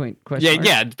 Exclamation point, question mark?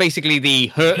 Yeah, basically the...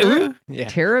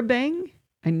 Terabang?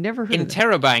 I never heard of that.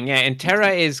 Interrobang, yeah.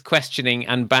 Intera is questioning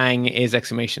and bang is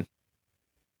exclamation.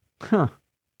 Huh.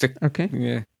 Okay.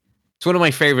 Yeah. It's one of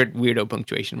my favorite weirdo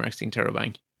punctuation marks, the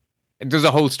interrobang. There's a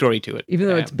whole story to it. Even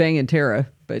though it's bang and terra,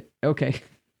 but okay.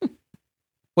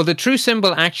 Well, the true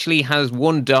symbol actually has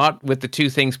 1 dot with the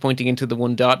 2 things pointing into the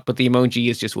 1 dot, but the emoji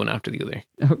is just one after the other.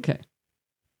 Okay.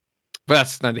 But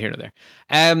that's neither here nor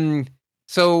there.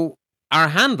 So our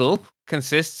handle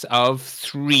consists of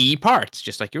 3 parts,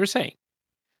 just like you were saying.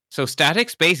 So static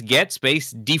space get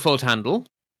space default handle,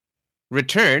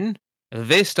 return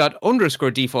this dot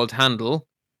underscore default handle,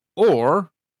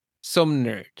 or some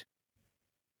nerd.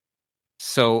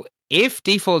 So if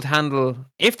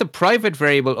the private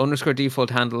variable underscore default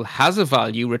handle has a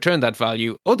value, return that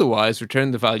value. Otherwise,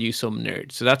 return the value some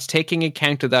nerd. So that's taking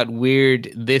account of that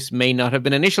weird, this may not have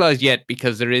been initialized yet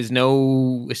because there is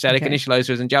no static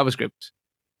initializers in JavaScript.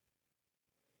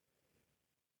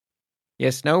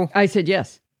 Yes, no? I said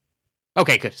yes.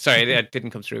 Okay, good. Sorry, that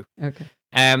didn't come through. Okay.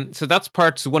 So that's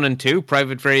parts 1 and 2,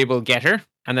 private variable getter.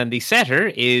 And then the setter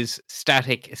is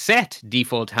static set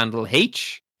default handle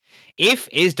H. If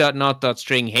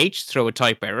is.not.string h, throw a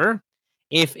type error.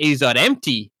 If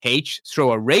is.empty h,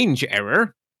 throw a range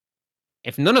error.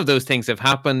 If none of those things have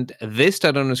happened,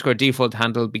 this._default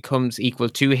handle becomes equal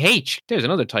to h. There's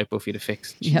another typo for you to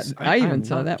fix. Jeez, I even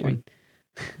saw that one.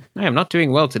 I am not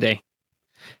doing well today.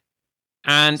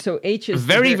 And so H is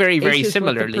very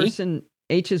similarly.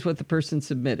 H is what the person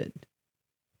submitted.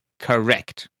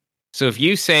 Correct. So if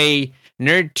you say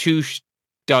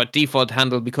nerd2.default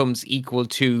handle becomes equal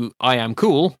to I am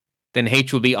cool, then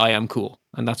H will be I am cool.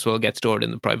 And that's what will get stored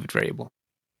in the private variable.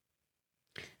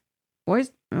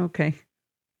 Okay.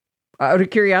 Out of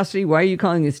curiosity, why are you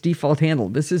calling this default handle?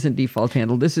 This isn't default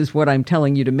handle. This is what I'm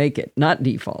telling you to make it, not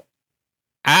default.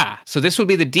 So this will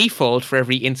be the default for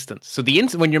every instance. So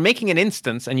when you're making an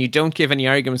instance and you don't give any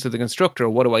arguments to the constructor,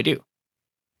 what do?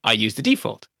 I use the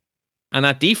default. And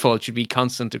that default should be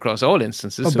constant across all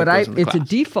instances. Oh, so it's a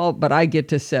default, but I get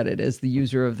to set it as the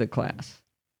user of the class.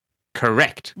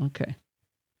 Correct. Okay.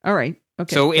 All right.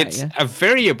 Okay. So it's a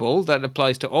variable that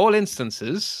applies to all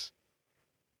instances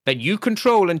that you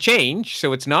control and change.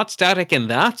 So it's not static in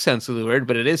that sense of the word,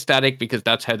 but it is static because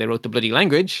that's how they wrote the bloody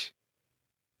language.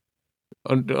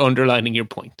 Underlining your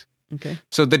point. Okay.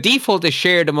 So the default is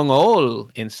shared among all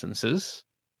instances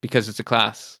because it's a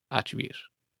class attribute.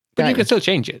 But you can still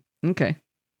change it. Okay.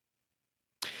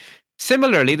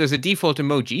 Similarly, there's a default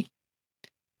emoji.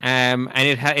 And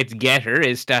its getter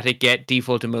is static get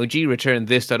default emoji, return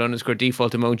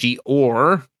this._default emoji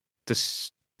or the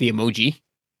emoji.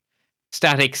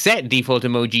 Static set default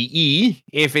emoji e,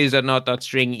 if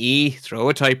is.not.string e, throw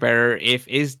a type error.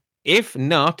 If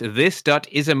not,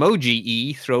 this.isEmoji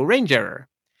e, throw range error.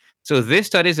 So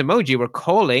this.isEmoji, we're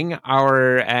calling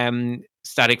our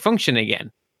static function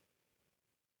again.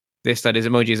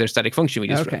 This.isEmoji is our static function we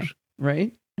just wrote.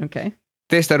 Right. Okay.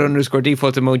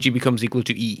 This._default emoji becomes equal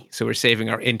to e. So we're saving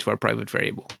our int to our private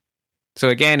variable. So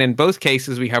again, in both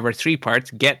cases, we have our three parts: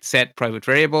 get, set, private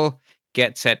variable,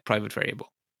 get, set, private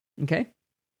variable. Okay.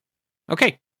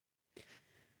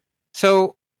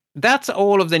 So that's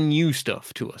all of the new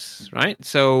stuff to us, right?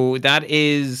 So that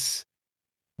is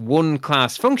one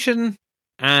class function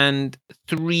and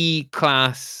three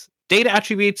class data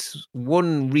attributes,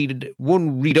 one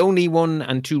read-only one,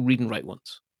 and two read and write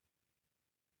ones.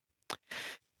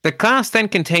 The class then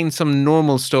contains some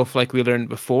normal stuff like we learned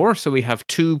before. So we have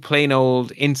two plain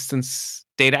old instance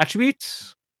data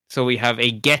attributes. So we have a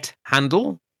get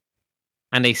handle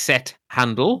and a set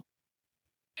handle,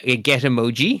 a get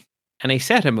emoji and a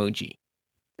set emoji.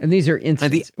 And these are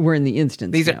instances. We're in the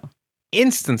instance these now. Are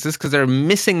instances because they're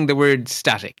missing the word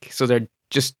static. So they're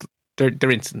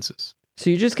instances. So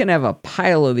you're just going to have a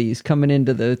pile of these coming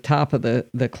into the top of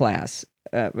the class.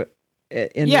 And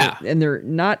they're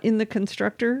not in the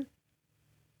constructor?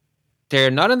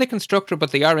 They're not in the constructor,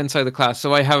 but they are inside the class.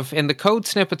 So I have, in the code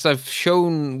snippets, I've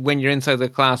shown when you're inside the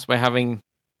class by having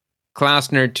class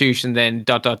nerd2 and then ...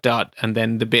 and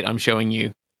then the bit I'm showing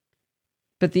you.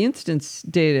 But the instance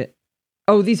data...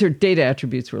 Oh, these are data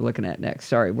attributes we're looking at next.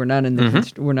 Sorry, we're not in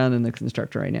the we're not in the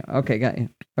constructor right now. Okay, got you.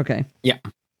 Okay. Yeah.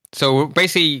 So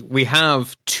basically, we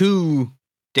have two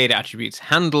data attributes,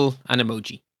 handle and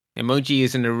emoji. Emoji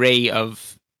is an array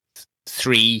of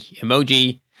 3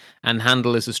 emoji, and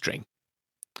handle is a string.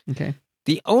 Okay.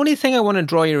 The only thing I want to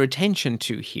draw your attention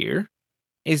to here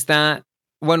is that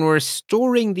when we're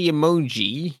storing the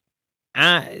emoji,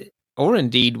 or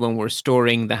indeed when we're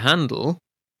storing the handle,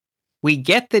 we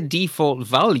get the default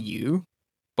value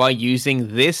by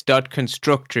using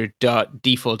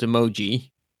this.constructor.default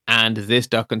emoji and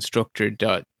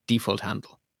this.constructor.default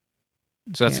handle.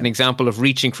 So that's an example of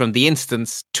reaching from the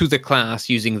instance to the class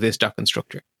using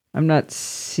this.constructor. I'm not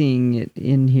seeing it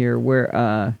in here.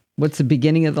 Where? What's the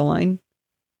beginning of the line?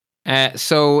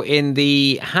 So in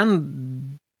the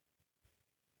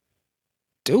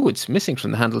it's missing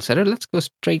from the handle setter. Let's go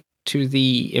straight to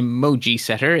the emoji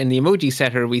setter. In the emoji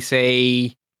setter, we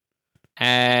say,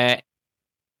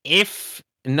 if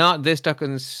not this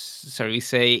we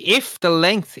say if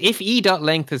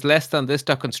e.length is less than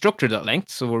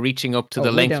this.constructor.length, so we're reaching up to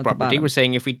the length property. We're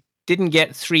saying if we didn't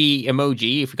get 3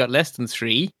 emoji, if we got less than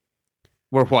 3,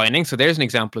 we're whining. So there's an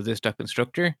example of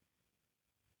this.constructor.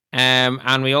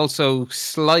 And we also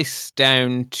slice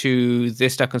down to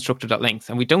this.constructor.length,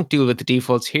 and we don't deal with the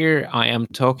defaults here. I am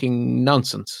talking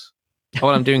nonsense.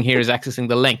 All I'm doing here is accessing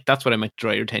the length. That's what I meant to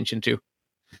draw your attention to.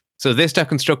 So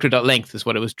this.constructor.length is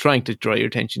what I was trying to draw your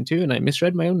attention to, and I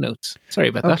misread my own notes. Sorry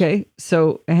about that. Okay,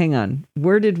 so hang on.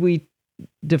 Where did we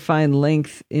define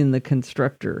length in the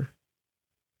constructor?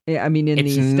 I mean,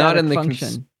 it's the static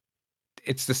function.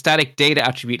 It's the static data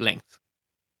attribute length.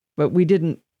 But we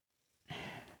didn't...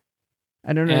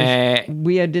 I don't know.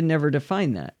 We didn't ever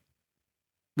define that.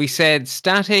 We said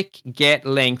static get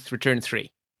length return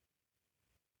 3.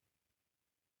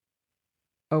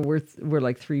 Oh, we're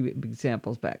like 3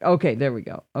 examples back. Okay, there we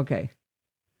go. Okay.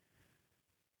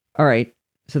 All right.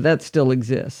 So that still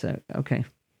exists. Okay.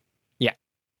 Yeah.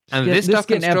 And this doc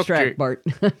getting constructor, abstract, Bart.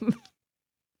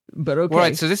 But okay.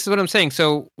 Right, so this is what I'm saying.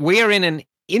 So we are in an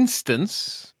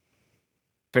instance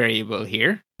variable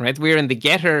here, right? We're in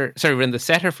the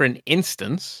setter for an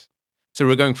instance. So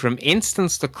we're going from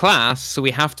instance to class. So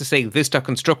we have to say this dot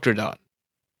constructor dot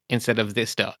instead of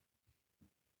this dot.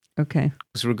 Okay.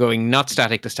 So we're going not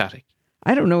static to static.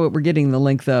 I don't know what we're getting the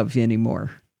length of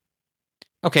anymore.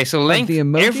 Okay, so length,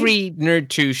 every nerd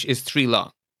touche is 3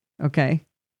 long. Okay.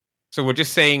 So we're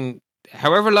just saying,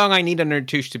 however long I need a nerd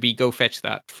touche to be, go fetch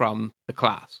that from the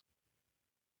class.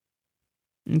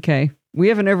 Okay. We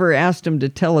haven't ever asked him to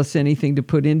tell us anything to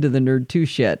put into the nerd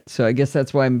touche yet. So I guess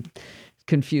that's why I'm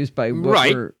confused by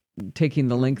what we're taking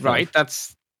the length of.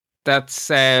 That's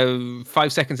 5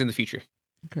 seconds in the future.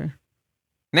 Okay.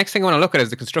 Next thing I want to look at is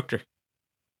the constructor.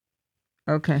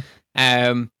 Okay.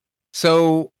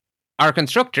 So our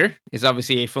constructor is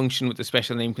obviously a function with a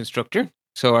special name constructor.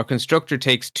 So our constructor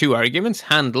takes 2 arguments,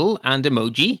 handle and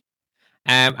emoji.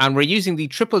 And we're using the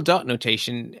triple dot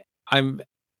notation.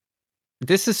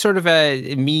 This is sort of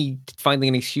me finding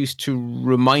an excuse to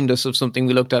remind us of something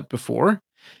we looked at before.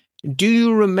 Do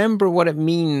you remember what it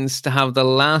means to have the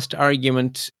last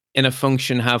argument in a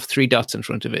function have 3 dots in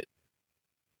front of it?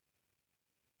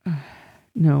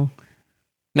 No.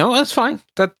 No, that's fine.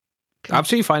 That's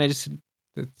absolutely fine. It's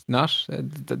not.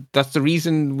 That's the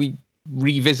reason we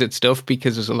revisit stuff,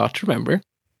 because there's a lot to remember.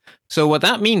 So what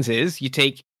that means is you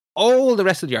take all the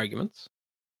rest of the arguments,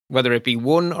 whether it be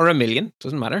 1 or 1,000,000,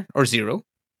 doesn't matter, or 0.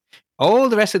 All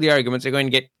the rest of the arguments are going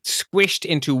to get squished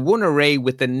into one array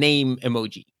with the name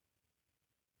emoji.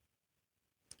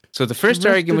 So the first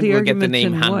argument will get the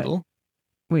name handle.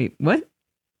 Wait, what?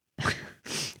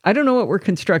 I don't know what we're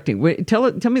constructing. Wait,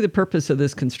 tell me the purpose of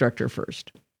this constructor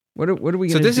first. What are we going to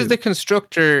do? So this is the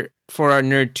constructor for our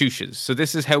nerd touches. So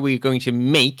this is how we're going to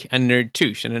make a nerd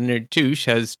touche. And a nerd touche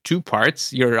has 2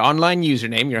 parts: your online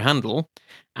username, your handle,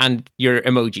 and your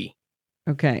emoji.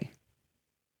 Okay.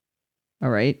 All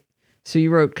right. So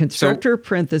you wrote constructor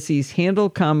parentheses handle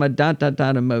comma dot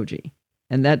emoji.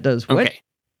 And that does what?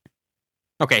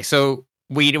 Okay, so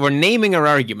we're naming our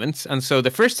arguments, and so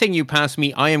the first thing you pass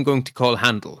me, I am going to call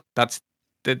handle. That's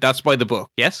by the book,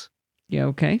 yes? Yeah,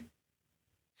 okay.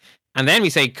 And then we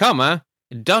say comma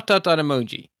dot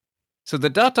emoji. So the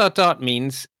dot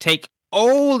means take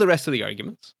all the rest of the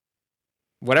arguments,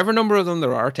 whatever number of them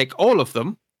there are, take all of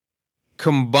them,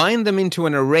 combine them into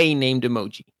an array named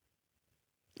emoji.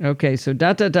 Okay, so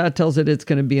dot tells it it's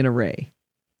going to be an array.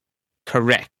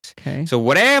 Correct. Okay. So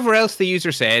whatever else the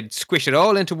user said, squish it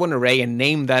all into one array and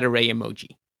name that array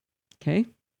emoji. Okay.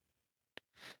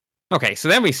 Okay, so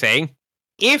then we say,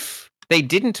 if they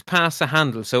didn't pass a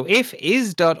handle, so if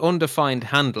is.undefined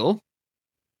handle,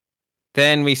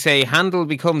 then we say handle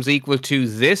becomes equal to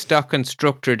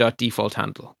this.constructor.default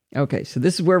handle. Okay, so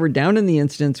this is where we're down in the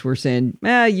instance. We're saying,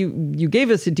 you gave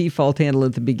us a default handle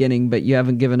at the beginning, but you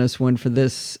haven't given us one for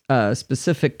this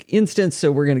specific instance,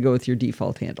 so we're going to go with your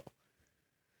default handle.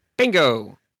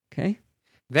 Bingo. Okay.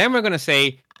 Then we're going to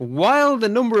say, while the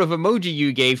number of emoji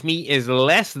you gave me is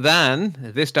less than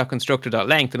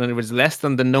this.constructor.length, in other words, less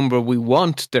than the number we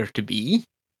want there to be,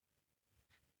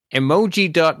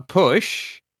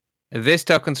 emoji.push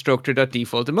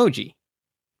this.constructor.default emoji.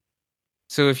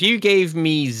 So if you gave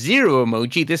me 0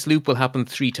 emoji, this loop will happen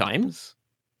 3 times.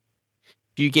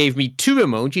 If you gave me 2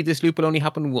 emoji, this loop will only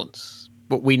happen once.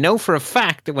 But we know for a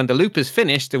fact that when the loop is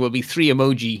finished, there will be 3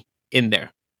 emoji in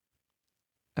there.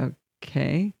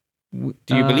 Okay.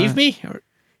 Do you believe me?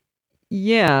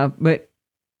 Yeah, but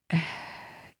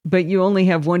you only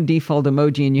have 1 default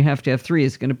emoji and you have to have 3.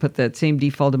 Is it going to put that same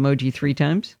default emoji 3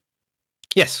 times?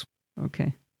 Yes.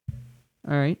 Okay.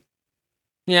 All right.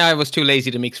 Yeah, I was too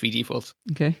lazy to make 3 defaults.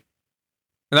 Okay.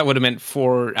 And that would have meant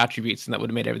 4 attributes, and that would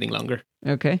have made everything longer.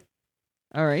 Okay.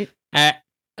 All right.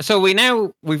 So we've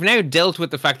now dealt with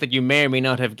the fact that you may or may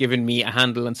not have given me a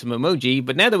handle and some emoji,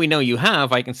 but now that we know you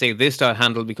have, I can say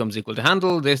this.handle becomes equal to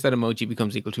handle, this.emoji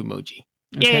becomes equal to emoji.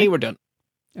 Okay. Yay, we're done.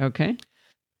 Okay.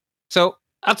 So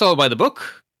that's all by the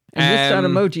book. And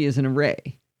this.emoji is an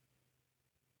array.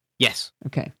 Yes.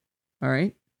 Okay. All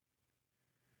right.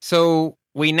 So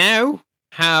we now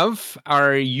have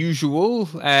our usual,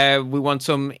 we want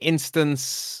some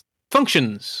instance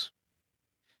functions.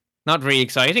 Not very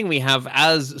exciting. We have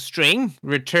as string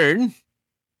return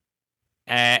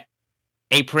a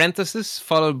parenthesis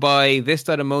followed by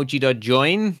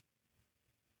this.emoji.join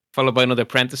followed by another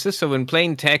parenthesis. So in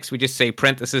plain text, we just say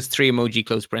parenthesis, 3 emoji,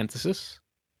 close parenthesis.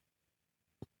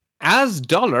 As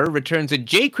dollar returns a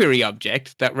jQuery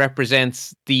object that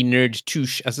represents the nerd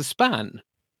touche as a span.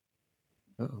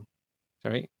 Oh,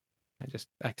 sorry. I just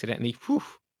accidentally, I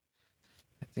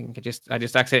think I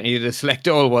just accidentally did a select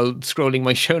all while scrolling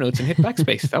my show notes and hit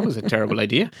backspace. That was a terrible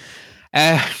idea.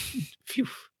 Phew.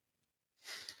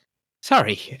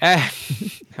 Sorry,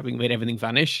 having made everything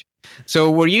vanish. So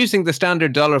we're using the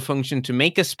standard dollar function to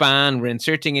make a span. We're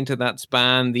inserting into that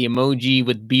span the emoji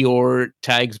with BR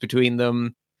tags between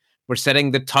them. We're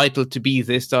setting the title to be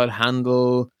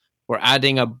this.handle. We're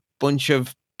adding a bunch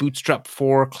of Bootstrap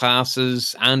 4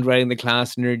 classes and writing the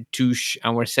class nerd touche,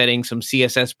 and we're setting some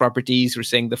CSS properties. We're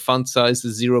saying the font size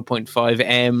is 0.5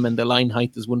 and the line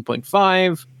height is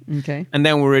 1.5. Okay. And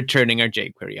then we're returning our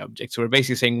jQuery object. So we're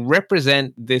basically saying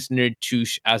represent this nerd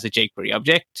touche as a jQuery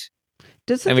object.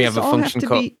 Doesn't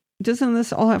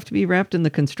this all have to be wrapped in the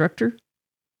constructor?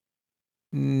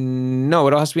 No,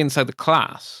 it all has to be inside the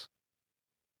class.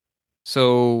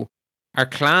 So our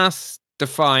class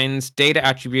defines data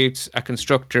attributes, a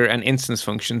constructor, and instance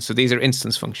functions. So these are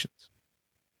instance functions.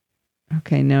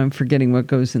 Okay, now I'm forgetting what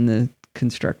goes in the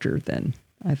constructor then.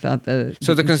 I thought the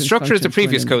constructor is the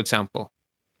previous code sample.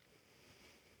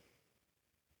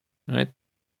 All right.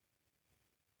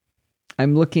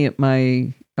 I'm looking at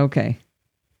my okay.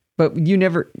 But you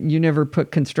never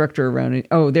put constructor around it.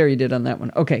 Oh, there you did on that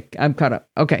one. Okay, I'm caught up.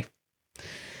 Okay.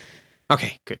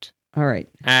 Okay, good. All right.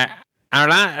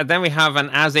 Then we have an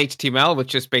as HTML, which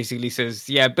just basically says,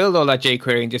 build all that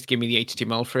jQuery and just give me the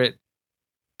HTML for it.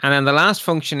 And then the last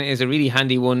function is a really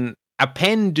handy one,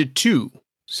 append to.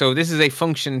 So this is a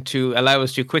function to allow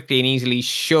us to quickly and easily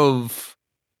shove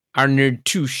our nerd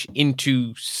touche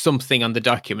into something on the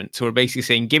document. So we're basically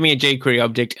saying, give me a jQuery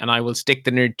object and I will stick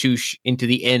the nerd touche into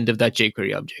the end of that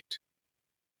jQuery object.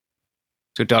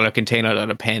 So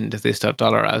 $container.append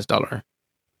this.dollar as dollar.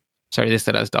 Sorry,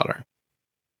 this.as dollar.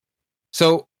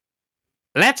 So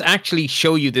let's actually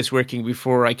show you this working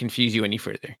before I confuse you any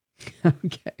further.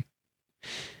 Okay.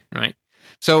 Right.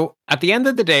 So at the end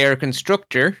of the day, our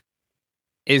constructor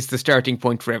is the starting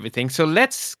point for everything. So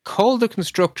let's call the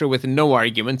constructor with no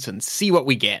arguments and see what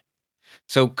we get.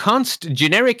 So const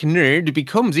generic nerd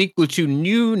becomes equal to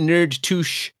new nerd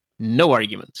touche, no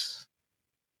arguments.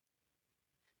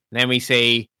 Then we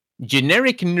say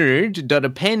generic nerd dot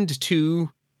append to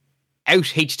out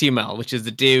HTML, which is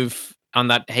the div on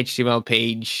that HTML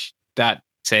page that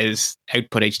says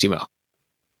output HTML.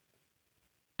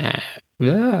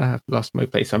 I've lost my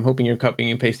place. I'm hoping you're copying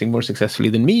and pasting more successfully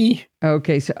than me.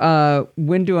 Okay, so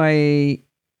when do I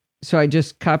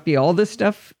just copy all this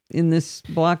stuff in this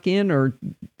block in or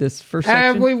this first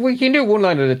section? We can do it one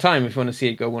line at a time if you want to see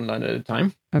it go one line at a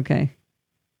time. Okay.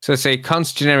 So say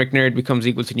const generic nerd becomes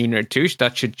equal to new nerd touche.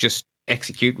 That should just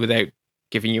execute without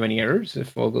giving you any errors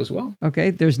if all goes well. Okay,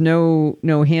 there's no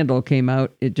handle came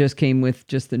out. It just came with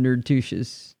just the nerd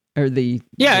touches or the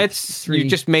you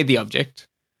just made the object.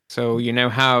 So you now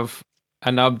have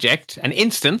an object, an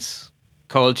instance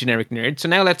called generic nerd. So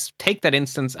now let's take that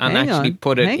instance and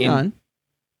put it in. Hang on.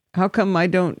 How come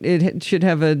it should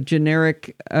have a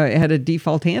generic, it had a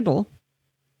default handle?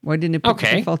 Why didn't it put the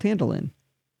default handle in?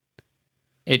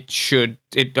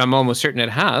 I'm almost certain it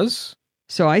has.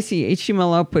 So I see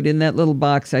HTML output in that little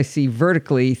box. I see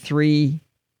vertically 3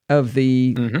 of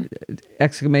the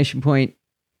exclamation point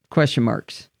question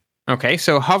marks. Okay,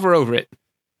 so hover over it.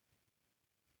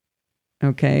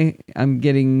 Okay, I'm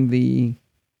getting the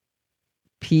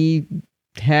p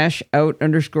hash out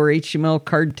underscore HTML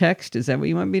card text. Is that what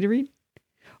you want me to read?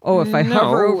 Oh, if I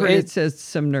hover over it, it says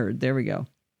some nerd. There we go.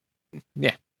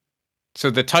 Yeah.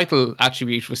 So the title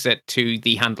attribute was set to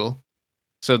the handle.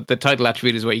 So the title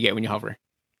attribute is what you get when you hover.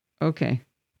 Okay.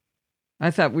 I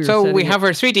thought we were So we have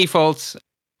our 3 defaults.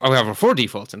 Or we have our 4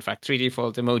 defaults, in fact. 3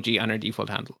 default emoji and our default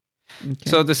handle. Okay.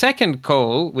 So the second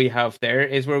call we have there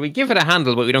is where we give it a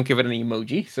handle, but we don't give it any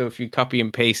emoji. So if you copy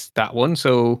and paste that one,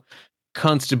 so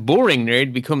const boring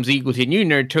nerd becomes equal to new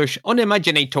nerd touche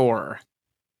unimaginator.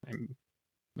 I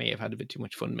may have had a bit too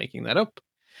much fun making that up.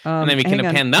 And then we can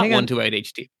append that one to out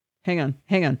HT. Hang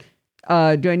on.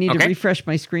 Do I need to refresh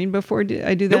my screen before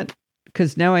I do that?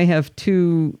 Because now I have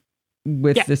 2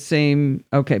 with the same,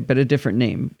 but a different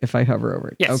name if I hover over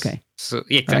it. Yes. Okay. So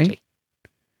exactly. Right.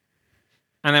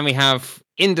 And then we have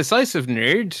indecisive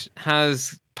nerd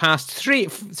has passed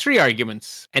three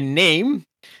arguments, a name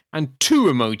and 2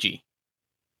 emoji.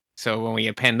 So when we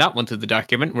append that one to the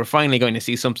document, we're finally going to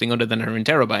see something other our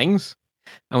interrobangs.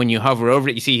 And when you hover over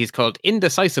it, you see he's called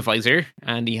Indecisivizer,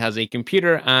 and he has a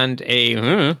computer and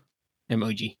a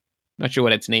emoji. Not sure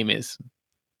what its name is.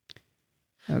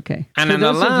 Okay. And For then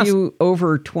the those last, of you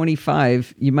over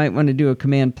 25, you might want to do a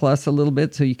Command plus a little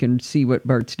bit so you can see what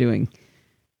Bart's doing.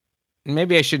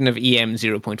 maybe I shouldn't have EM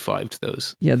 0.5 to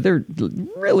those. Yeah, they're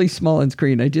really small on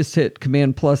screen. I just hit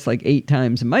Command plus like 8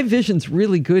 times, and my vision's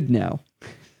really good now.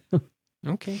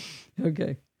 Okay.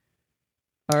 Okay.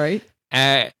 All right.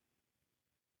 And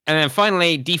then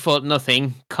finally, default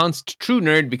nothing. Const true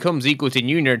nerd becomes equal to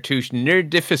new nerd touche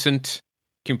nerd deficient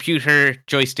computer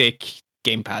joystick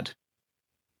gamepad.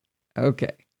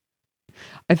 Okay.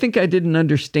 I think I didn't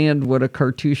understand what a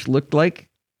cartouche looked like.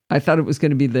 I thought it was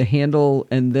going to be the handle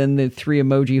and then the 3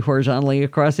 emoji horizontally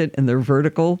across it, and they're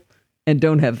vertical and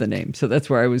don't have the name. So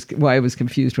that's why I was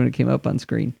confused when it came up on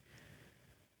screen.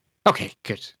 Okay,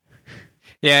 good.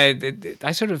 Yeah,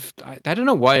 I don't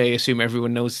know why I assume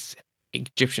everyone knows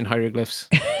Egyptian hieroglyphs.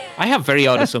 I have very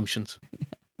odd assumptions.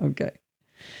 Okay.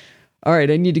 All right,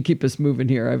 I need to keep us moving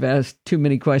here. I've asked too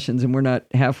many questions and we're not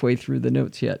halfway through the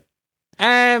notes yet.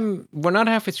 We're not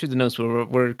halfway through the notes,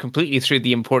 but we're completely through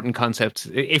the important concepts.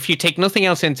 If you take nothing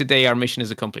else in today, our mission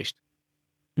is accomplished.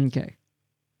 Okay.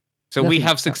 So we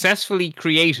have successfully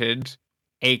created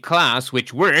a class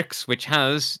which works, which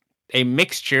has a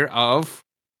mixture of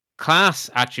class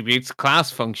attributes,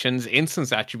 class functions,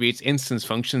 instance attributes, instance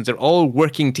functions. They're all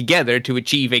working together to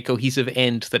achieve a cohesive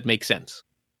end that makes sense.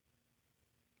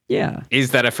 Yeah.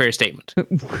 Is that a fair statement?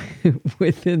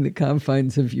 Within the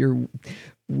confines of your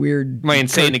weird... My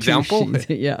insane example?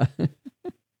 Yeah.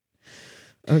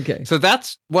 Okay. So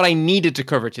that's what I needed to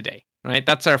cover today, right?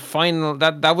 That's our final...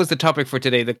 That was the topic for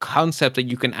today, the concept that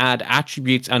you can add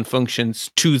attributes and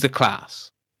functions to the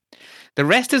class. The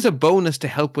rest is a bonus to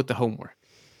help with the homework.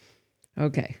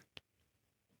 Okay.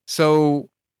 So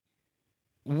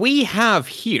we have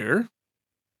here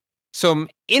some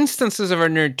instances of our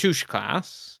nerd touche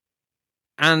class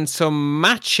and some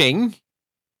matching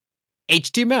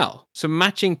HTML, some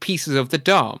matching pieces of the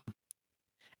DOM.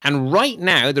 And right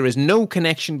now, there is no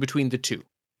connection between the two.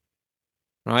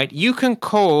 Right? You can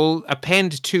call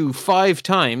append to 5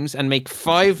 times and make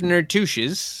 5 nerd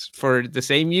touches for the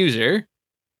same user.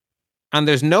 And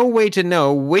there's no way to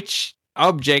know which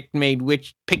object made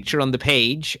which picture on the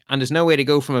page, and there's no way to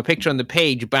go from a picture on the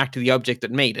page back to the object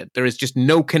that made it. There is just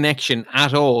no connection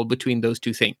at all between those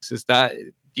two things. Do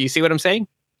you see what I'm saying?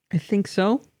 I think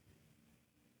so.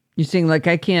 You're saying like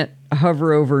I can't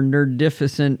hover over nerd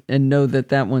deficient and know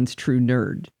that one's true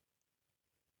nerd.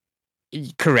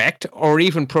 Correct. Or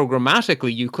even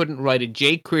programmatically, you couldn't write a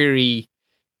jQuery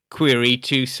query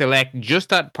to select just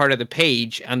that part of the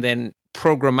page and then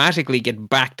programmatically get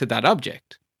back to that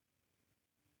object.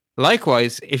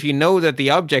 Likewise, if you know that the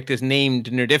object is named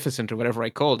nerdificent or whatever I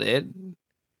called it,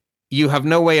 you have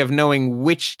no way of knowing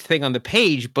which thing on the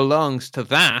page belongs to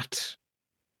that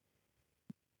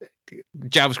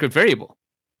JavaScript variable.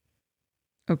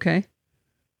 Okay.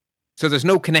 So there's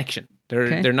no connection.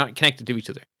 They're not connected to each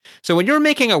other. So when you're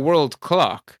making a world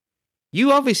clock,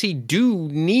 you obviously do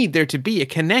need there to be a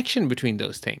connection between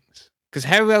those things. Because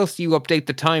how else do you update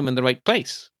the time in the right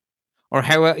place? Or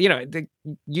how, you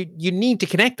need to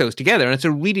connect those together. And it's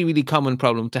a really, really common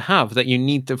problem to have, that you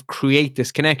need to create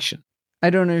this connection. I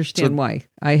don't understand why.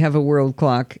 I have a world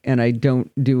clock and I don't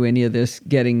do any of this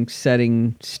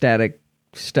setting, static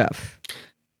stuff.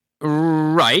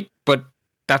 Right. But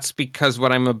that's because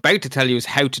what I'm about to tell you is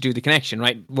how to do the connection,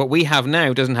 right? What we have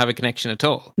now doesn't have a connection at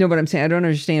all. No, but I'm saying I don't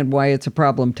understand why it's a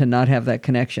problem to not have that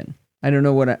connection. I don't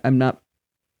know I'm not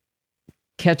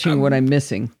catching what I'm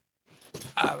missing.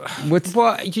 You're saying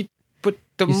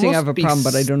I have a problem,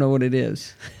 but I don't know what it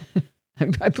is.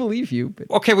 I believe you. But...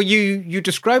 Okay, well, you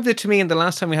described it to me in the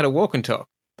last time we had a walk and talk.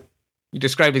 You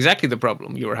described exactly the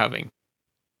problem you were having.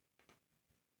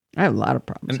 I have a lot of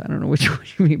problems. I don't know which one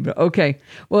you mean, but okay.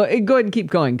 Well, go ahead and keep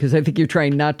going, because I think you're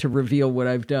trying not to reveal what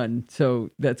I've done, so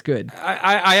that's good.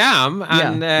 I am,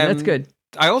 and that's good.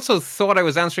 I also thought I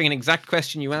was answering an exact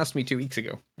question you asked me 2 weeks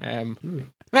ago.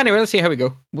 Anyway, let's see how we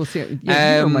go. We'll see.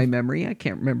 Yeah, you know my memory. I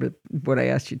can't remember what I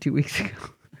asked you 2 weeks ago.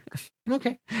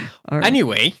 Okay. All right.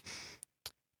 Anyway,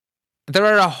 there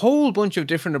are a whole bunch of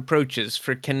different approaches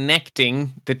for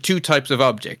connecting the two types of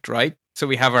object, right? So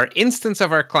we have our instance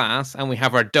of our class and we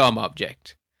have our DOM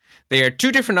object. They are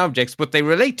two different objects, but they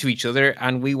relate to each other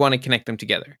and we want to connect them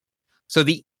together. So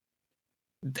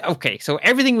so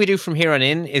everything we do from here on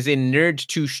in is in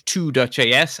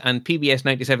nerdtouche2.js and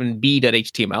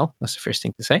pbs97b.html. That's the first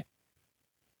thing to say.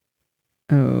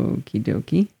 Okie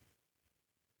dokie.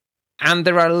 And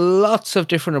there are lots of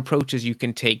different approaches you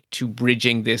can take to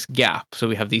bridging this gap. So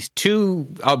we have these two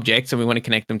objects and we want to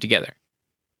connect them together.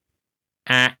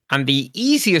 And the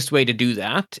easiest way to do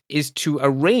that is to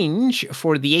arrange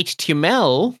for the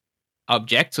HTML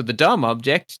object, so the DOM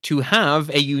object, to have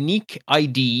a unique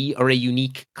ID or a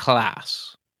unique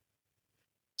class.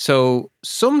 So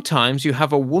sometimes you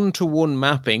have a one-to-one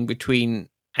mapping between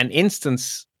an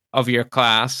instance of your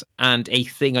class and a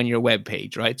thing on your web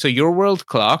page, right? So your world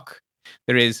clock,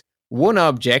 there is one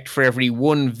object for every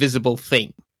one visible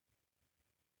thing.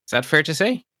 Is that fair to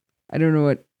say? I don't know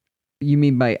what you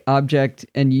mean by object,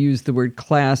 and you use the word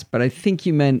class, but I think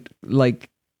you meant like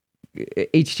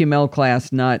HTML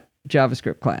class, not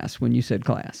JavaScript class when you said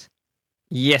class.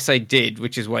 Yes, I did,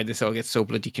 which is why this all gets so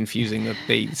bloody confusing.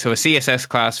 So a CSS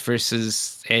class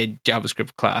versus a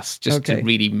JavaScript class, just to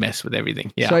really mess with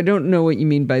everything. Yeah. So I don't know what you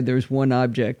mean by there's one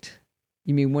object.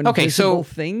 You mean one visible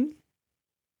thing?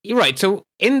 You're right. So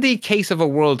in the case of a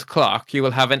world clock, you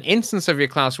will have an instance of your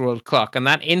class world clock, and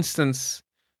that instance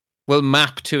will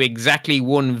map to exactly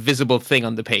one visible thing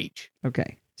on the page.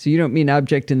 Okay. So you don't mean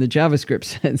object in the JavaScript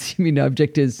sense. You mean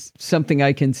object is something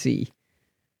I can see.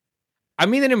 I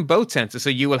mean it in both senses.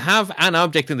 So you will have an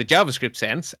object in the JavaScript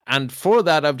sense, and for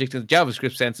that object in the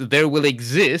JavaScript sense, there will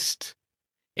exist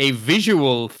a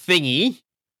visual thingy,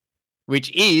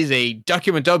 which is a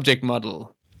document object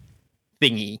model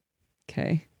thingy.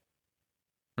 Okay.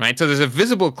 Right? So there's a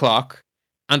visible clock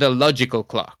and a logical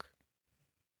clock.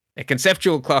 A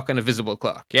conceptual clock and a visible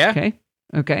clock, yeah?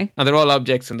 Okay. And they're all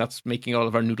objects, and that's making all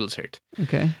of our noodles hurt.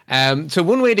 Okay. So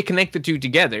one way to connect the two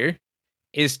together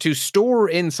is to store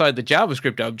inside the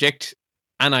JavaScript object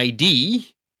an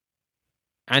ID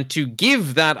and to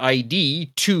give that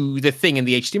ID to the thing in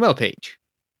the HTML page.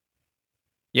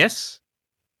 Yes?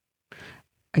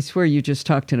 I swear you just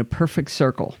talked in a perfect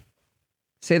circle.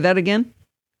 Say that again?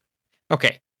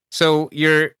 Okay. So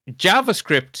your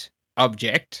JavaScript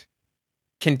object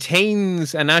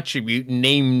contains an attribute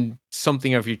named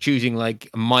something of your choosing, like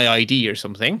my ID or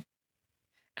something.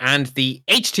 And the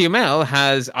HTML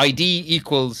has ID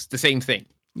equals the same thing.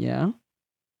 Yeah.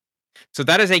 So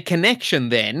that is a connection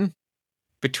then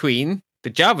between the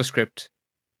JavaScript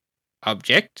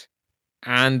object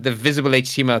and the visible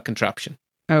HTML contraption.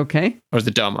 Okay. Or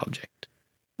the DOM object.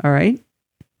 All right.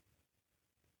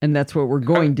 And that's what we're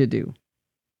going to do.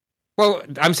 Well,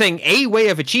 I'm saying a way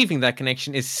of achieving that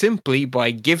connection is simply by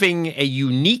giving a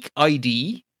unique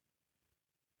ID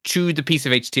to the piece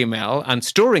of HTML and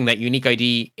storing that unique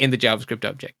ID in the JavaScript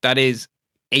object. That is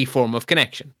a form of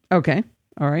connection. Okay.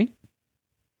 All right.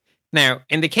 Now,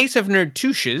 in the case of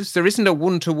Nerdtouches, there isn't a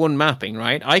one-to-one mapping,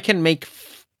 right? I can make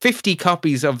 50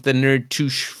 copies of the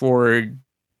Nerdtouche for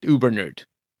UberNerd.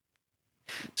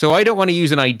 So I don't want to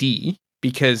use an ID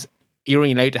because you're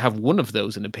only allowed to have one of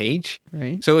those in a page.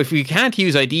 Right. So if you can't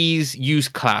use IDs, use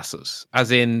classes, as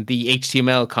in the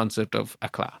HTML concept of a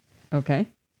class. Okay.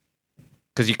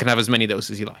 Because you can have as many of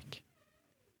those as you like.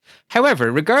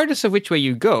 However, regardless of which way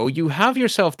you go, you have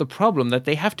yourself the problem that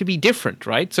they have to be different,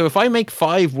 right? So if I make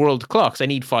 5 world clocks, I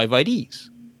need 5 IDs.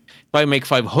 If I make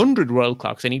 500 world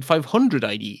clocks, I need 500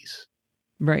 IDs.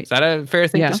 Right. Is that a fair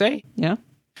thing to say? Yeah.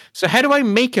 So how do I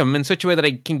make them in such a way that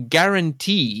I can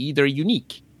guarantee they're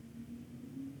unique?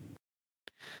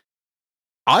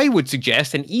 I would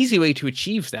suggest an easy way to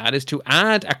achieve that is to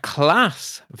add a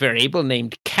class variable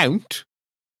named count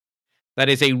that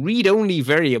is a read-only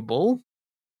variable,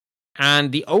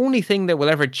 and the only thing that will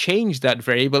ever change that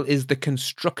variable is the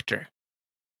constructor.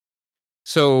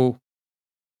 So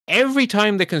every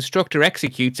time the constructor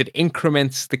executes, it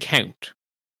increments the count.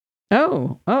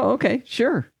 Oh, okay,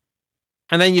 sure.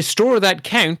 And then you store that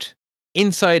count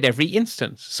inside every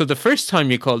instance. So the first time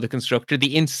you call the constructor,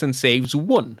 the instance saves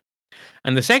 1.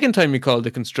 And the second time you call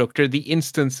the constructor, the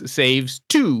instance saves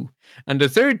 2. And the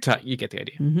third time, you get the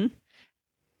idea. Mm-hmm.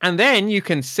 And then you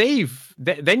can save,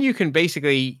 then you can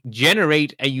basically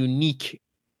generate a unique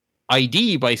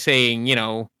ID by saying,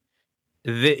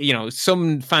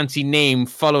 some fancy name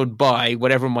followed by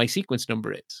whatever my sequence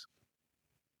number is.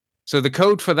 So the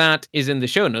code for that is in the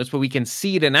show notes, but we can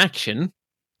see it in action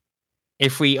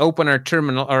if we open our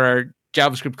terminal or our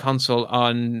JavaScript console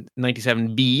on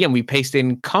 97B and we paste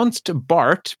in const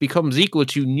Bart becomes equal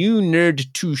to new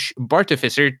Nerdtouche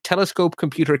Bartificer telescope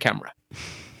computer camera.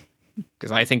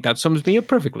 Because I think that sums me up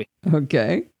perfectly.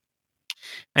 Okay.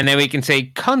 And then we can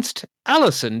say const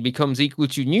Allison becomes equal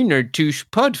to new Nerdtouche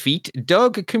podfeet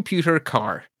dog computer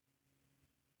car.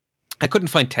 I couldn't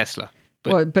find Tesla.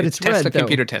 But it's Tesla red,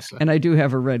 computer though. Tesla. And I do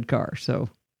have a red car, so.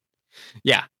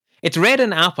 Yeah. It's red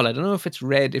on Apple. I don't know if it's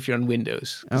red if you're on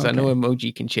Windows, because I know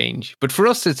emoji can change. But for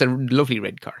us, it's a lovely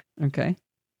red car. Okay.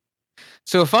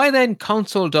 So if I then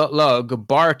console.log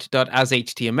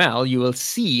bart.ashtml, you will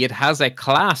see it has a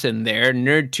class in there,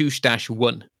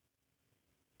 nerdtouche-1.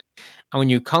 And when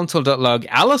you console.log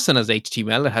Allison as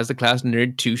HTML, it has the class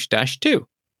nerdtouche-2.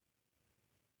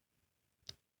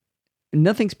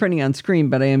 nothing's printing on screen,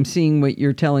 but I am seeing what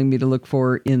you're telling me to look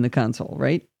for in the console,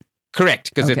 right?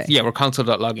 Correct, because Okay. we're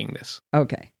console.logging this.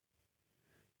 Okay.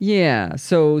 Yeah,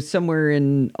 so somewhere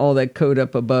in all that code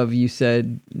up above, you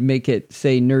said make it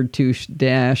say nerdtouche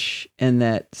dash and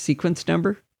that sequence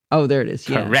number? Oh, there it is.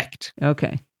 Yeah. Correct.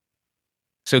 Okay.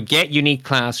 So get unique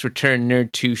class, return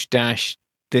nerdtouche dash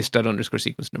this dot underscore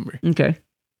sequence number. Okay.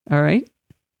 All right.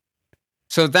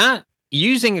 So that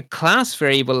using a class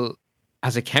variable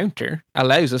as a counter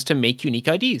allows us to make unique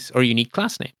IDs or unique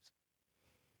class names.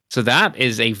 So that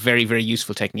is a very, very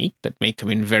useful technique that may come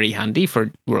in very handy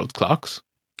for world clocks.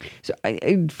 So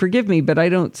forgive me, but I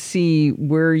don't see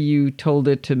where you told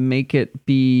it to make it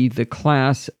be the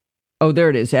class. Oh,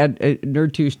 there it is. Add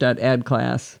nerdtouche.add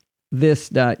class,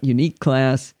 this.unique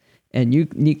class, and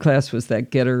unique class was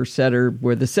that getter setter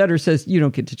where the setter says you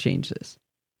don't get to change this.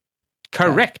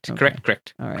 Correct. Okay.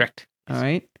 Correct. All right. Correct. All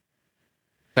right.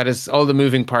 That is all the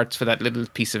moving parts for that little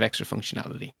piece of extra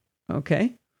functionality.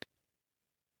 Okay.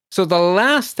 So the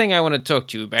last thing I want to talk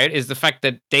to you about is the fact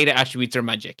that data attributes are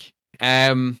magic.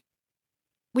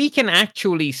 We can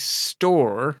actually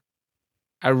store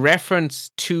a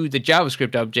reference to the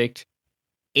JavaScript object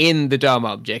in the DOM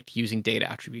object using data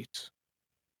attributes.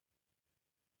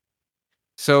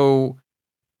 So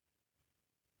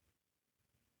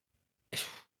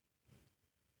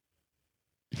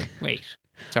wait,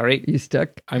 sorry. You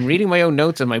stuck? I'm reading my own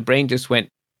notes and my brain just went,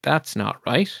 that's not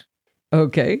right.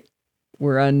 Okay.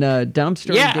 We're on DOM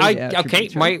storing data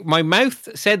attributes, right? My mouth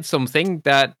said something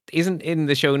that isn't in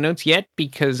the show notes yet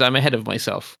because I'm ahead of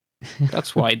myself.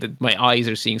 That's why my eyes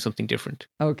are seeing something different.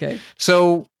 Okay.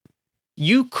 So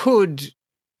you could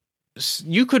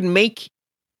make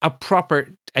a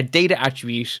data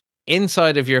attribute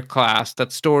inside of your class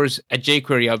that stores a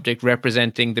jQuery object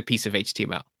representing the piece of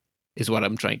HTML, is what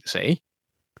I'm trying to say.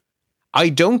 I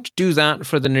don't do that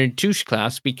for the nerdtouche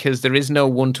class because there is no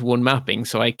one-to-one mapping,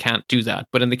 so I can't do that.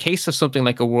 But in the case of something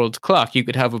like a world clock, you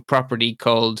could have a property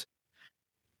called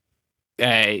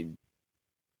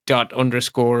dot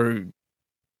underscore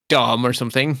DOM or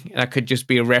something. That could just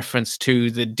be a reference to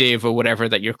the div or whatever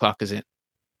that your clock is in.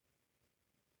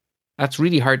 That's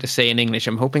really hard to say in English.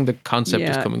 I'm hoping the concept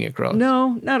is coming across.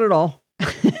 No, not at all.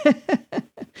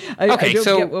 I don't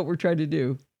get what we're trying to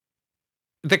do.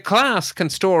 The class can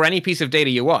store any piece of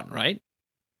data you want, right?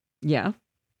 Yeah.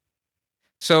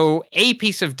 So a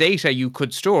piece of data you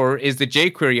could store is the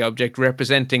jQuery object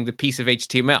representing the piece of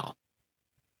HTML.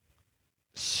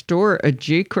 Store a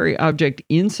jQuery object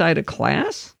inside a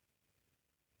class?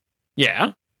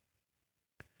 Yeah.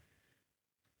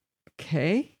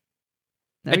 Okay.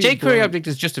 A jQuery object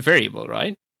is just a variable,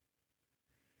 right?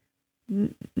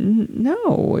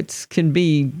 No, it can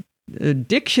be a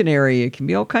dictionary. It can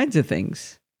be all kinds of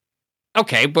things.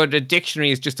 Okay, but a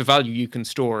dictionary is just a value you can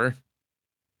store.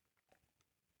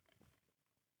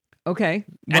 Okay.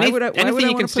 Why would I want to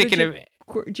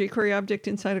put a jQuery object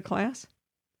inside a class?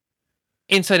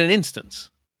 Inside an instance.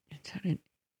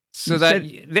 So that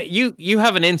you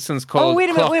have an instance called. Oh, wait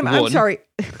a minute. I'm sorry.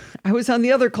 I was on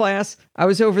the other class. I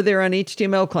was over there on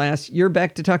HTML class. You're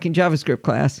back to talking JavaScript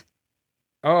class.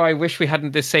 Oh, I wish we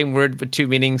hadn't the same word with two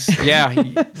meanings. Yeah,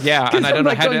 yeah, and I don't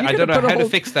know how to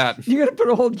fix that. You got to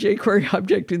put a whole jQuery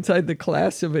object inside the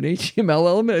class of an HTML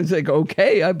element. It's like,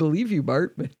 okay, I believe you,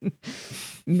 Bart, but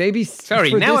maybe.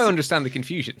 Sorry, now I understand the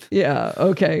confusion. Yeah.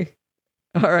 Okay.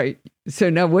 All right. So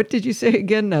now, what did you say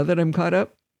again? Now that I'm caught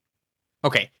up.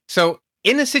 Okay, so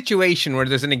in a situation where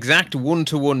there's an exact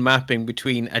one-to-one mapping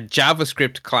between a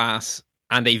JavaScript class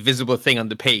and a visible thing on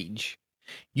the page,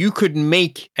 you could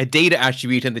make a data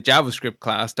attribute in the JavaScript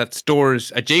class that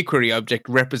stores a jQuery object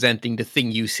representing the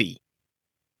thing you see.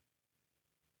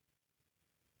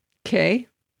 Okay.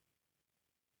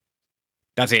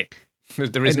 That's it.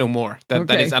 There is no more. That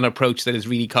is an approach that is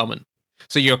really common.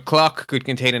 So your clock could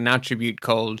contain an attribute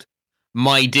called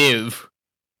myDiv,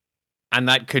 and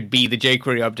that could be the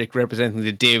jQuery object representing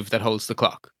the div that holds the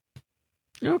clock.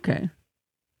 Okay.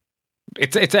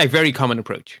 It's a very common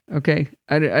approach. Okay.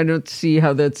 I don't see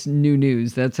how that's new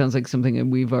news. That sounds like something that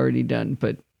we've already done,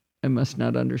 but I must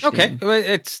not understand. Okay.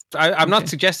 Well, I'm not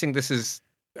suggesting this is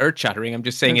earth-shattering. I'm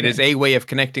just saying it is a way of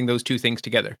connecting those two things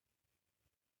together.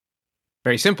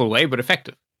 Very simple way, but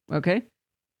effective. Okay.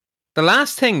 The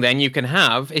last thing then you can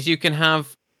have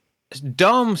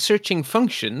DOM searching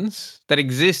functions that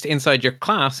exist inside your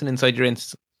class and inside your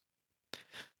instance.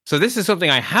 So this is something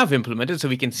I have implemented so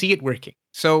we can see it working.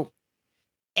 So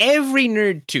every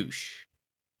nerdtouche,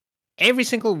 every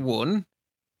single one,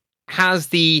 has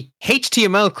the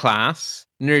HTML class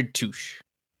nerdtouche.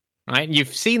 Right?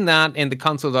 You've seen that in the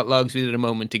console.logs we did a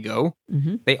moment ago.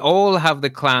 Mm-hmm. They all have the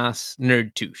class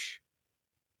nerdtouche.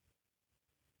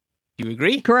 You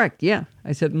agree? Correct. Yeah.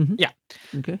 I said, Yeah.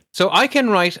 Okay. So I can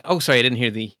write, oh, sorry, I didn't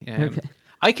hear the, Okay.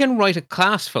 I can write a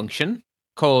class function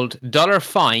called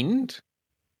 $find,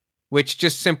 which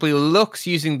just simply looks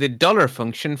using the dollar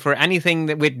function for anything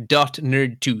that with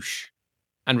 .nerdtouche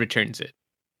and returns it.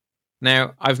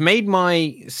 Now, I've made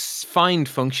my find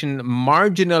function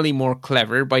marginally more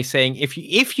clever by saying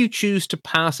if you choose to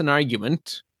pass an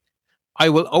argument, I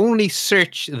will only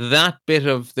search that bit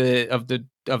of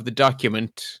the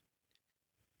document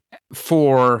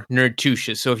for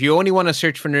nerdtouches. So if you only want to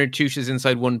search for nerdtouches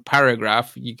inside one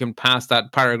paragraph, you can pass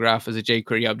that paragraph as a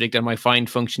jQuery object, and my find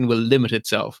function will limit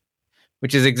itself,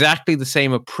 which is exactly the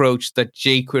same approach that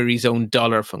jQuery's own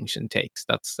dollar function takes.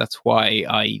 That's why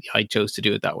I chose to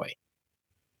do it that way.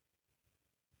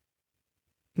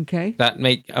 Okay.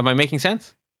 Am I making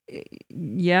sense?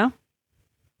 Yeah.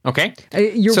 Okay.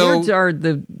 Your words are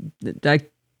I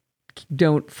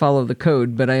don't follow the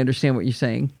code, but I understand what you're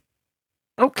saying.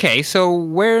 Okay, so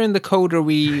where in the code are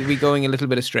we going a little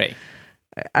bit astray?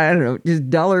 I don't know.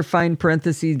 Just $find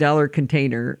parentheses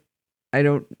 $container.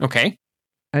 Okay.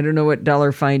 I don't know what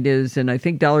 $find is, and I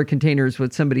think $container is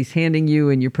what somebody's handing you,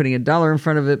 and you're putting $1 in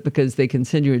front of it because they can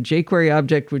send you a jQuery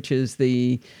object, which is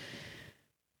the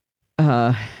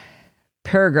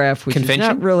paragraph, which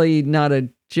convention? is not a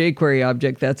jQuery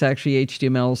object. That's actually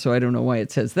HTML, so I don't know why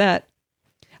it says that.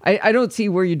 I don't see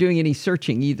where you're doing any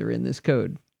searching either in this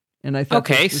code. And I thought,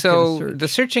 okay, so the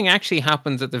searching actually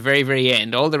happens at the very, very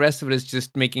end. All the rest of it is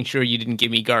just making sure you didn't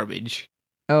give me garbage.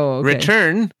 Oh, okay.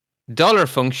 Return dollar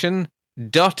function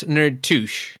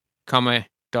 .nerdtouche,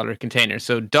 dollar container.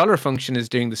 So dollar function is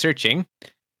doing the searching,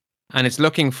 and it's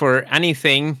looking for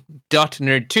anything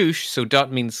 .nerdtouche. So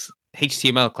dot means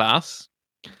HTML class.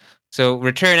 So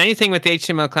return anything with the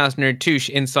HTML class nerdtouche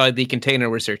inside the container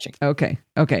we're searching. Okay.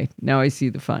 Now I see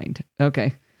the find.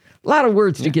 Okay. A lot of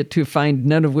words to get to find,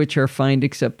 none of which are find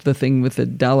except the thing with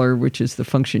 $1, which is the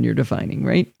function you're defining,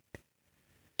 right?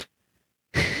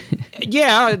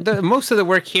 Yeah, most of the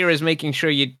work here is making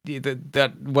sure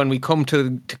that when we come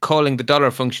to calling the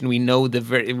dollar function, we know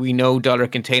dollar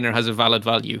container has a valid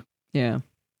value. Yeah.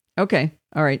 Okay.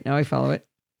 All right. Now I follow it.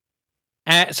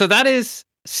 So that is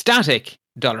static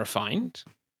 $find.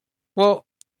 Well,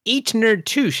 each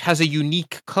nerdtouche has a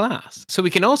unique class, so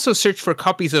we can also search for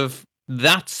copies of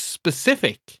that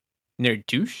specific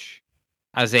nerdtouche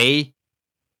as a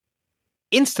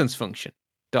instance function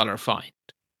 $find.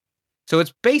 So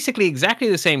it's basically exactly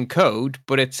the same code,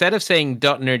 but instead of saying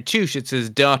 .nerdtouche, it says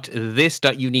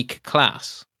 .this.unique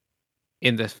class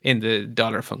in the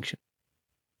dollar function.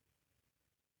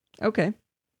 Okay.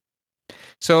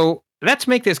 So let's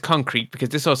make this concrete because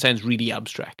this all sounds really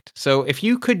abstract. So if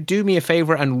you could do me a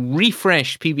favor and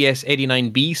refresh PBS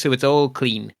 89B so it's all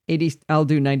clean. I'll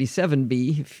do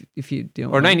 97B if you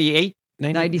don't. Or 98?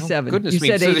 97. Oh, goodness you me.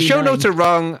 said so 89. The show notes are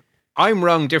wrong. I'm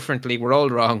wrong differently. We're all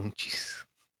wrong. Jeez.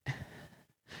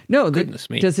 No, goodness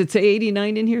me. Does it say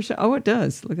 89 in here? Oh, it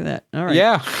does. Look at that. All right.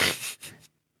 Yeah.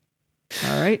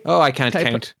 All right. Oh, I can't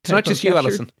count. It's not just you,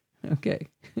 Alison. Okay.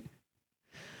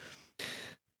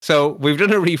 So we've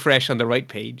done a refresh on the right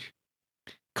page.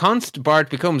 Const Bart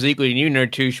becomes equal to new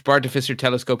nerdtouche, Bartificer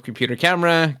telescope computer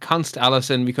camera. Const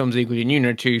Alison becomes equal to new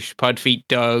nerdtouche, Podfeet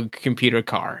dog computer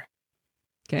car.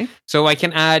 Okay. So I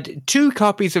can add 2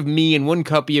 copies of me and 1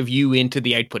 copy of you into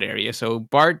the output area. So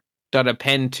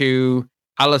Bart.append to,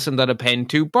 Alison.append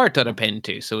to, Bart.append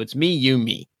to. So it's me, you,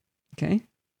 me. Okay.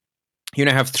 You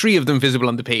now have 3 of them visible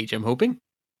on the page, I'm hoping.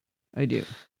 I do.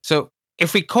 So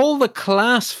if we call the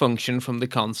class function from the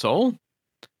console,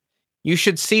 you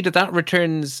should see that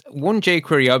returns one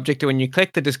jQuery object, and when you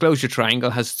click the disclosure triangle,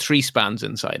 has 3 spans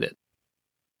inside it.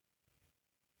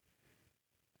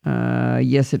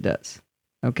 Yes, it does.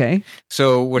 Okay.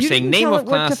 So we're saying name of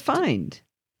class. What to find?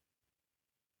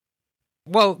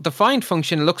 Well, the find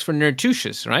function looks for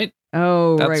nerdtouches, right?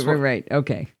 Oh, right.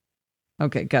 Okay,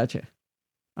 gotcha.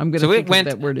 I'm going to think of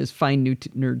that word as find new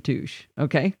nerdtouche.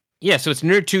 Okay. Yeah, so it's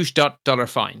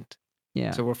nerdtouche.$find.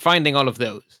 Yeah. So we're finding all of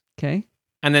those. Okay.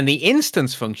 And then the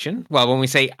instance function, well, when we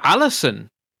say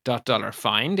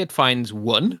Alison.$find, it finds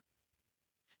 1.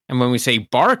 And when we say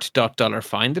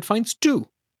Bart.$find, it finds 2,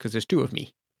 because there's 2 of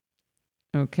me.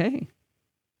 Okay.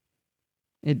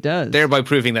 It does. Thereby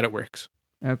proving that it works.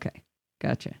 Okay.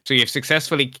 Gotcha. So you've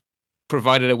successfully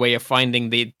provided a way of finding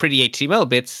the pretty HTML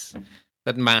bits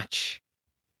that match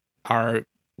our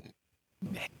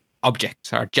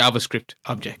objects, our JavaScript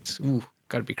objects. Ooh,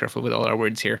 got to be careful with all our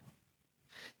words here.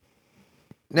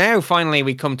 Now, finally,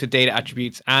 we come to data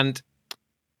attributes, and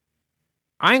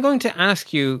I'm going to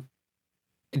ask you,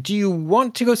 do you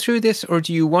want to go through this, or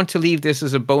do you want to leave this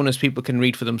as a bonus people can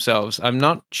read for themselves? I'm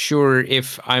not sure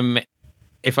if I'm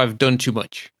if I've done too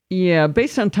much. Yeah,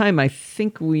 based on time, I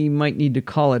think we might need to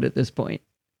call it at this point.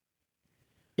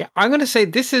 Yeah, I'm going to say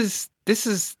this is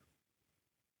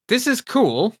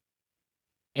cool.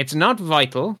 It's not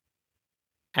vital.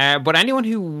 But anyone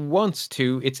who wants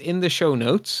to, it's in the show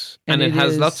notes, and it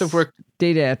has lots of work.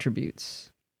 Data attributes.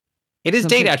 It is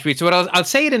data attributes. So I'll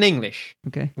say it in English.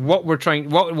 Okay.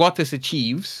 What this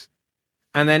achieves,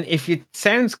 and then if it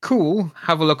sounds cool,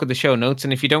 have a look at the show notes,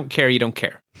 and if you don't care, you don't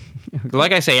care. Okay.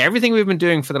 Like I say, everything we've been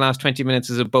doing for the last 20 minutes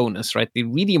is a bonus, right? The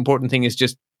really important thing is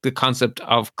just the concept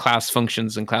of class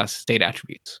functions and class data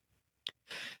attributes.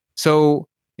 So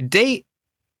data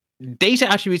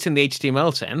attributes in the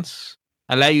HTML sense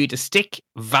allow you to stick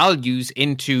values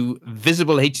into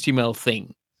visible HTML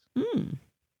things.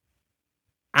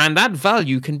 And that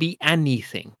value can be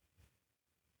anything,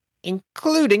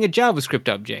 including a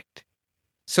JavaScript object.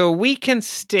 So we can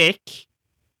stick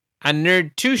a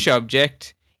nerd2sh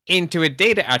object into a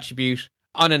data attribute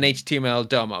on an HTML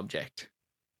DOM object.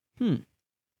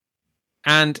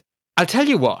 And I'll tell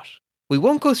you what, we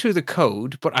won't go through the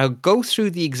code, but I'll go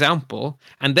through the example,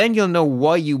 and then you'll know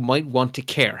why you might want to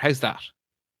care. How's that?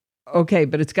 Okay,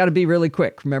 but it's got to be really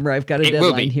quick. Remember, I've got a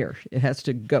deadline here. It has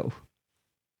to go.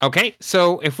 Okay,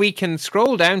 so if we can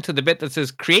scroll down to the bit that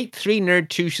says create 3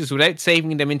 nerd2shes without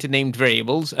saving them into named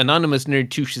variables, anonymous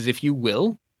nerd2shes if you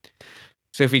will.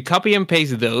 So if we copy and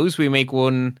paste those, we make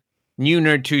one new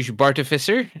nerd2sh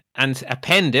Bartificer and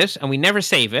append it, and we never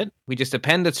save it. We just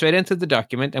append it straight into the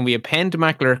document, and we append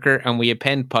MacLurker and we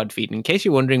append Podfeed. In case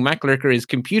you're wondering, MacLurker is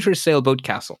Computer Sailboat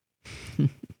Castle.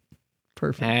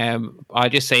 Perfect. I'll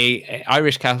just say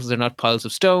Irish castles are not piles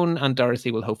of stone, and Dorothy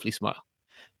will hopefully smile.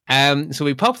 So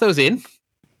we pop those in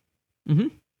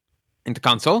into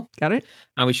console. Got it.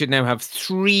 And we should now have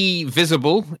 3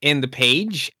 visible in the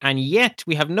page, and yet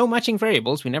we have no matching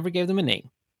variables. We never gave them a name.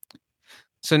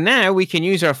 So now we can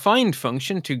use our find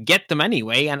function to get them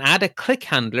anyway and add a click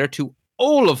handler to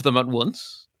all of them at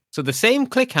once. So the same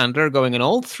click handler going in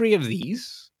all 3 of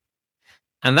these.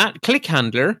 And that click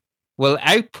handler will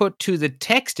output to the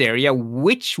text area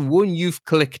which one you've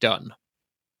clicked on.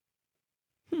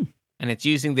 And it's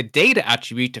using the data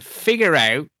attribute to figure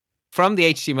out from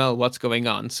the HTML what's going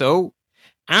on. So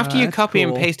after you copy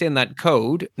and paste in that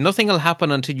code, nothing will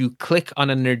happen until you click on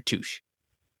a nerd2sh.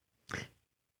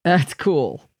 That's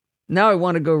cool. Now I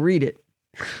want to go read it.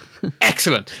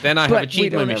 Excellent. Then I have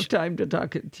achieved my mission. We don't have time to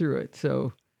talk it through it,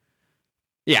 so...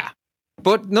 Yeah.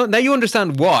 But no, now you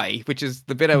understand why, which is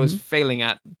the bit I was failing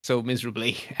at so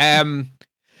miserably.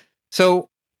 So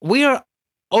we are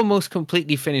almost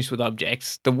completely finished with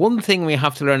objects. The one thing we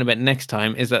have to learn about next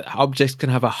time is that objects can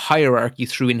have a hierarchy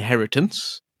through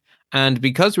inheritance. And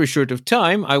because we're short of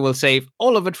time, I will save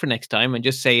all of it for next time and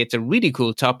just say it's a really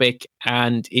cool topic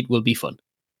and it will be fun.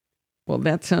 Well,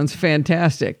 that sounds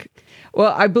fantastic.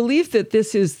 Well, I believe that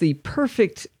this is the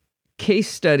perfect case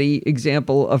study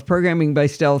example of programming by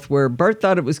stealth where Bart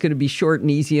thought it was going to be short and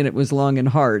easy and it was long and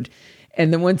hard.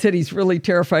 And the ones that he's really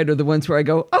terrified are the ones where I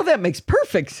go, oh, that makes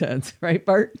perfect sense. Right,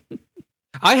 Bart?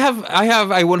 I have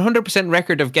a 100%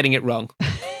 record of getting it wrong.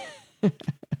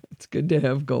 It's good to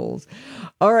have goals.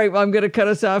 All right. Well, I'm going to cut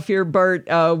us off here, Bart.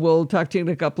 We'll talk to you in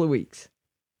a couple of weeks.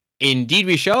 Indeed,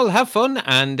 we shall. Have fun.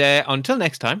 And until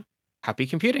next time, happy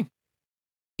computing.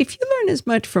 If you learn as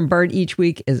much from Bart each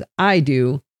week as I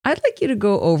do, I'd like you to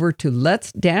go over to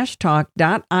lets-talk.ie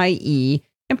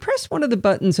and press one of the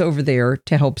buttons over there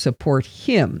to help support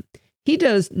him. He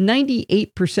does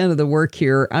 98% of the work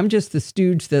here. I'm just the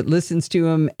stooge that listens to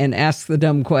him and asks the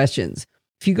dumb questions.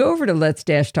 If you go over to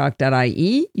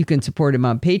lets-talk.ie, you can support him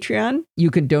on Patreon, you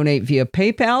can donate via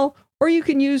PayPal, or you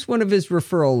can use one of his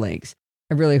referral links.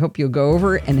 I really hope you'll go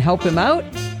over and help him out.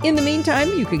 In the meantime,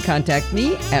 you can contact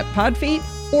me at Podfeed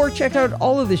or check out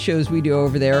all of the shows we do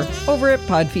over there over at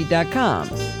podfeed.com.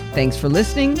 Thanks for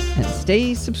listening and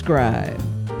stay subscribed.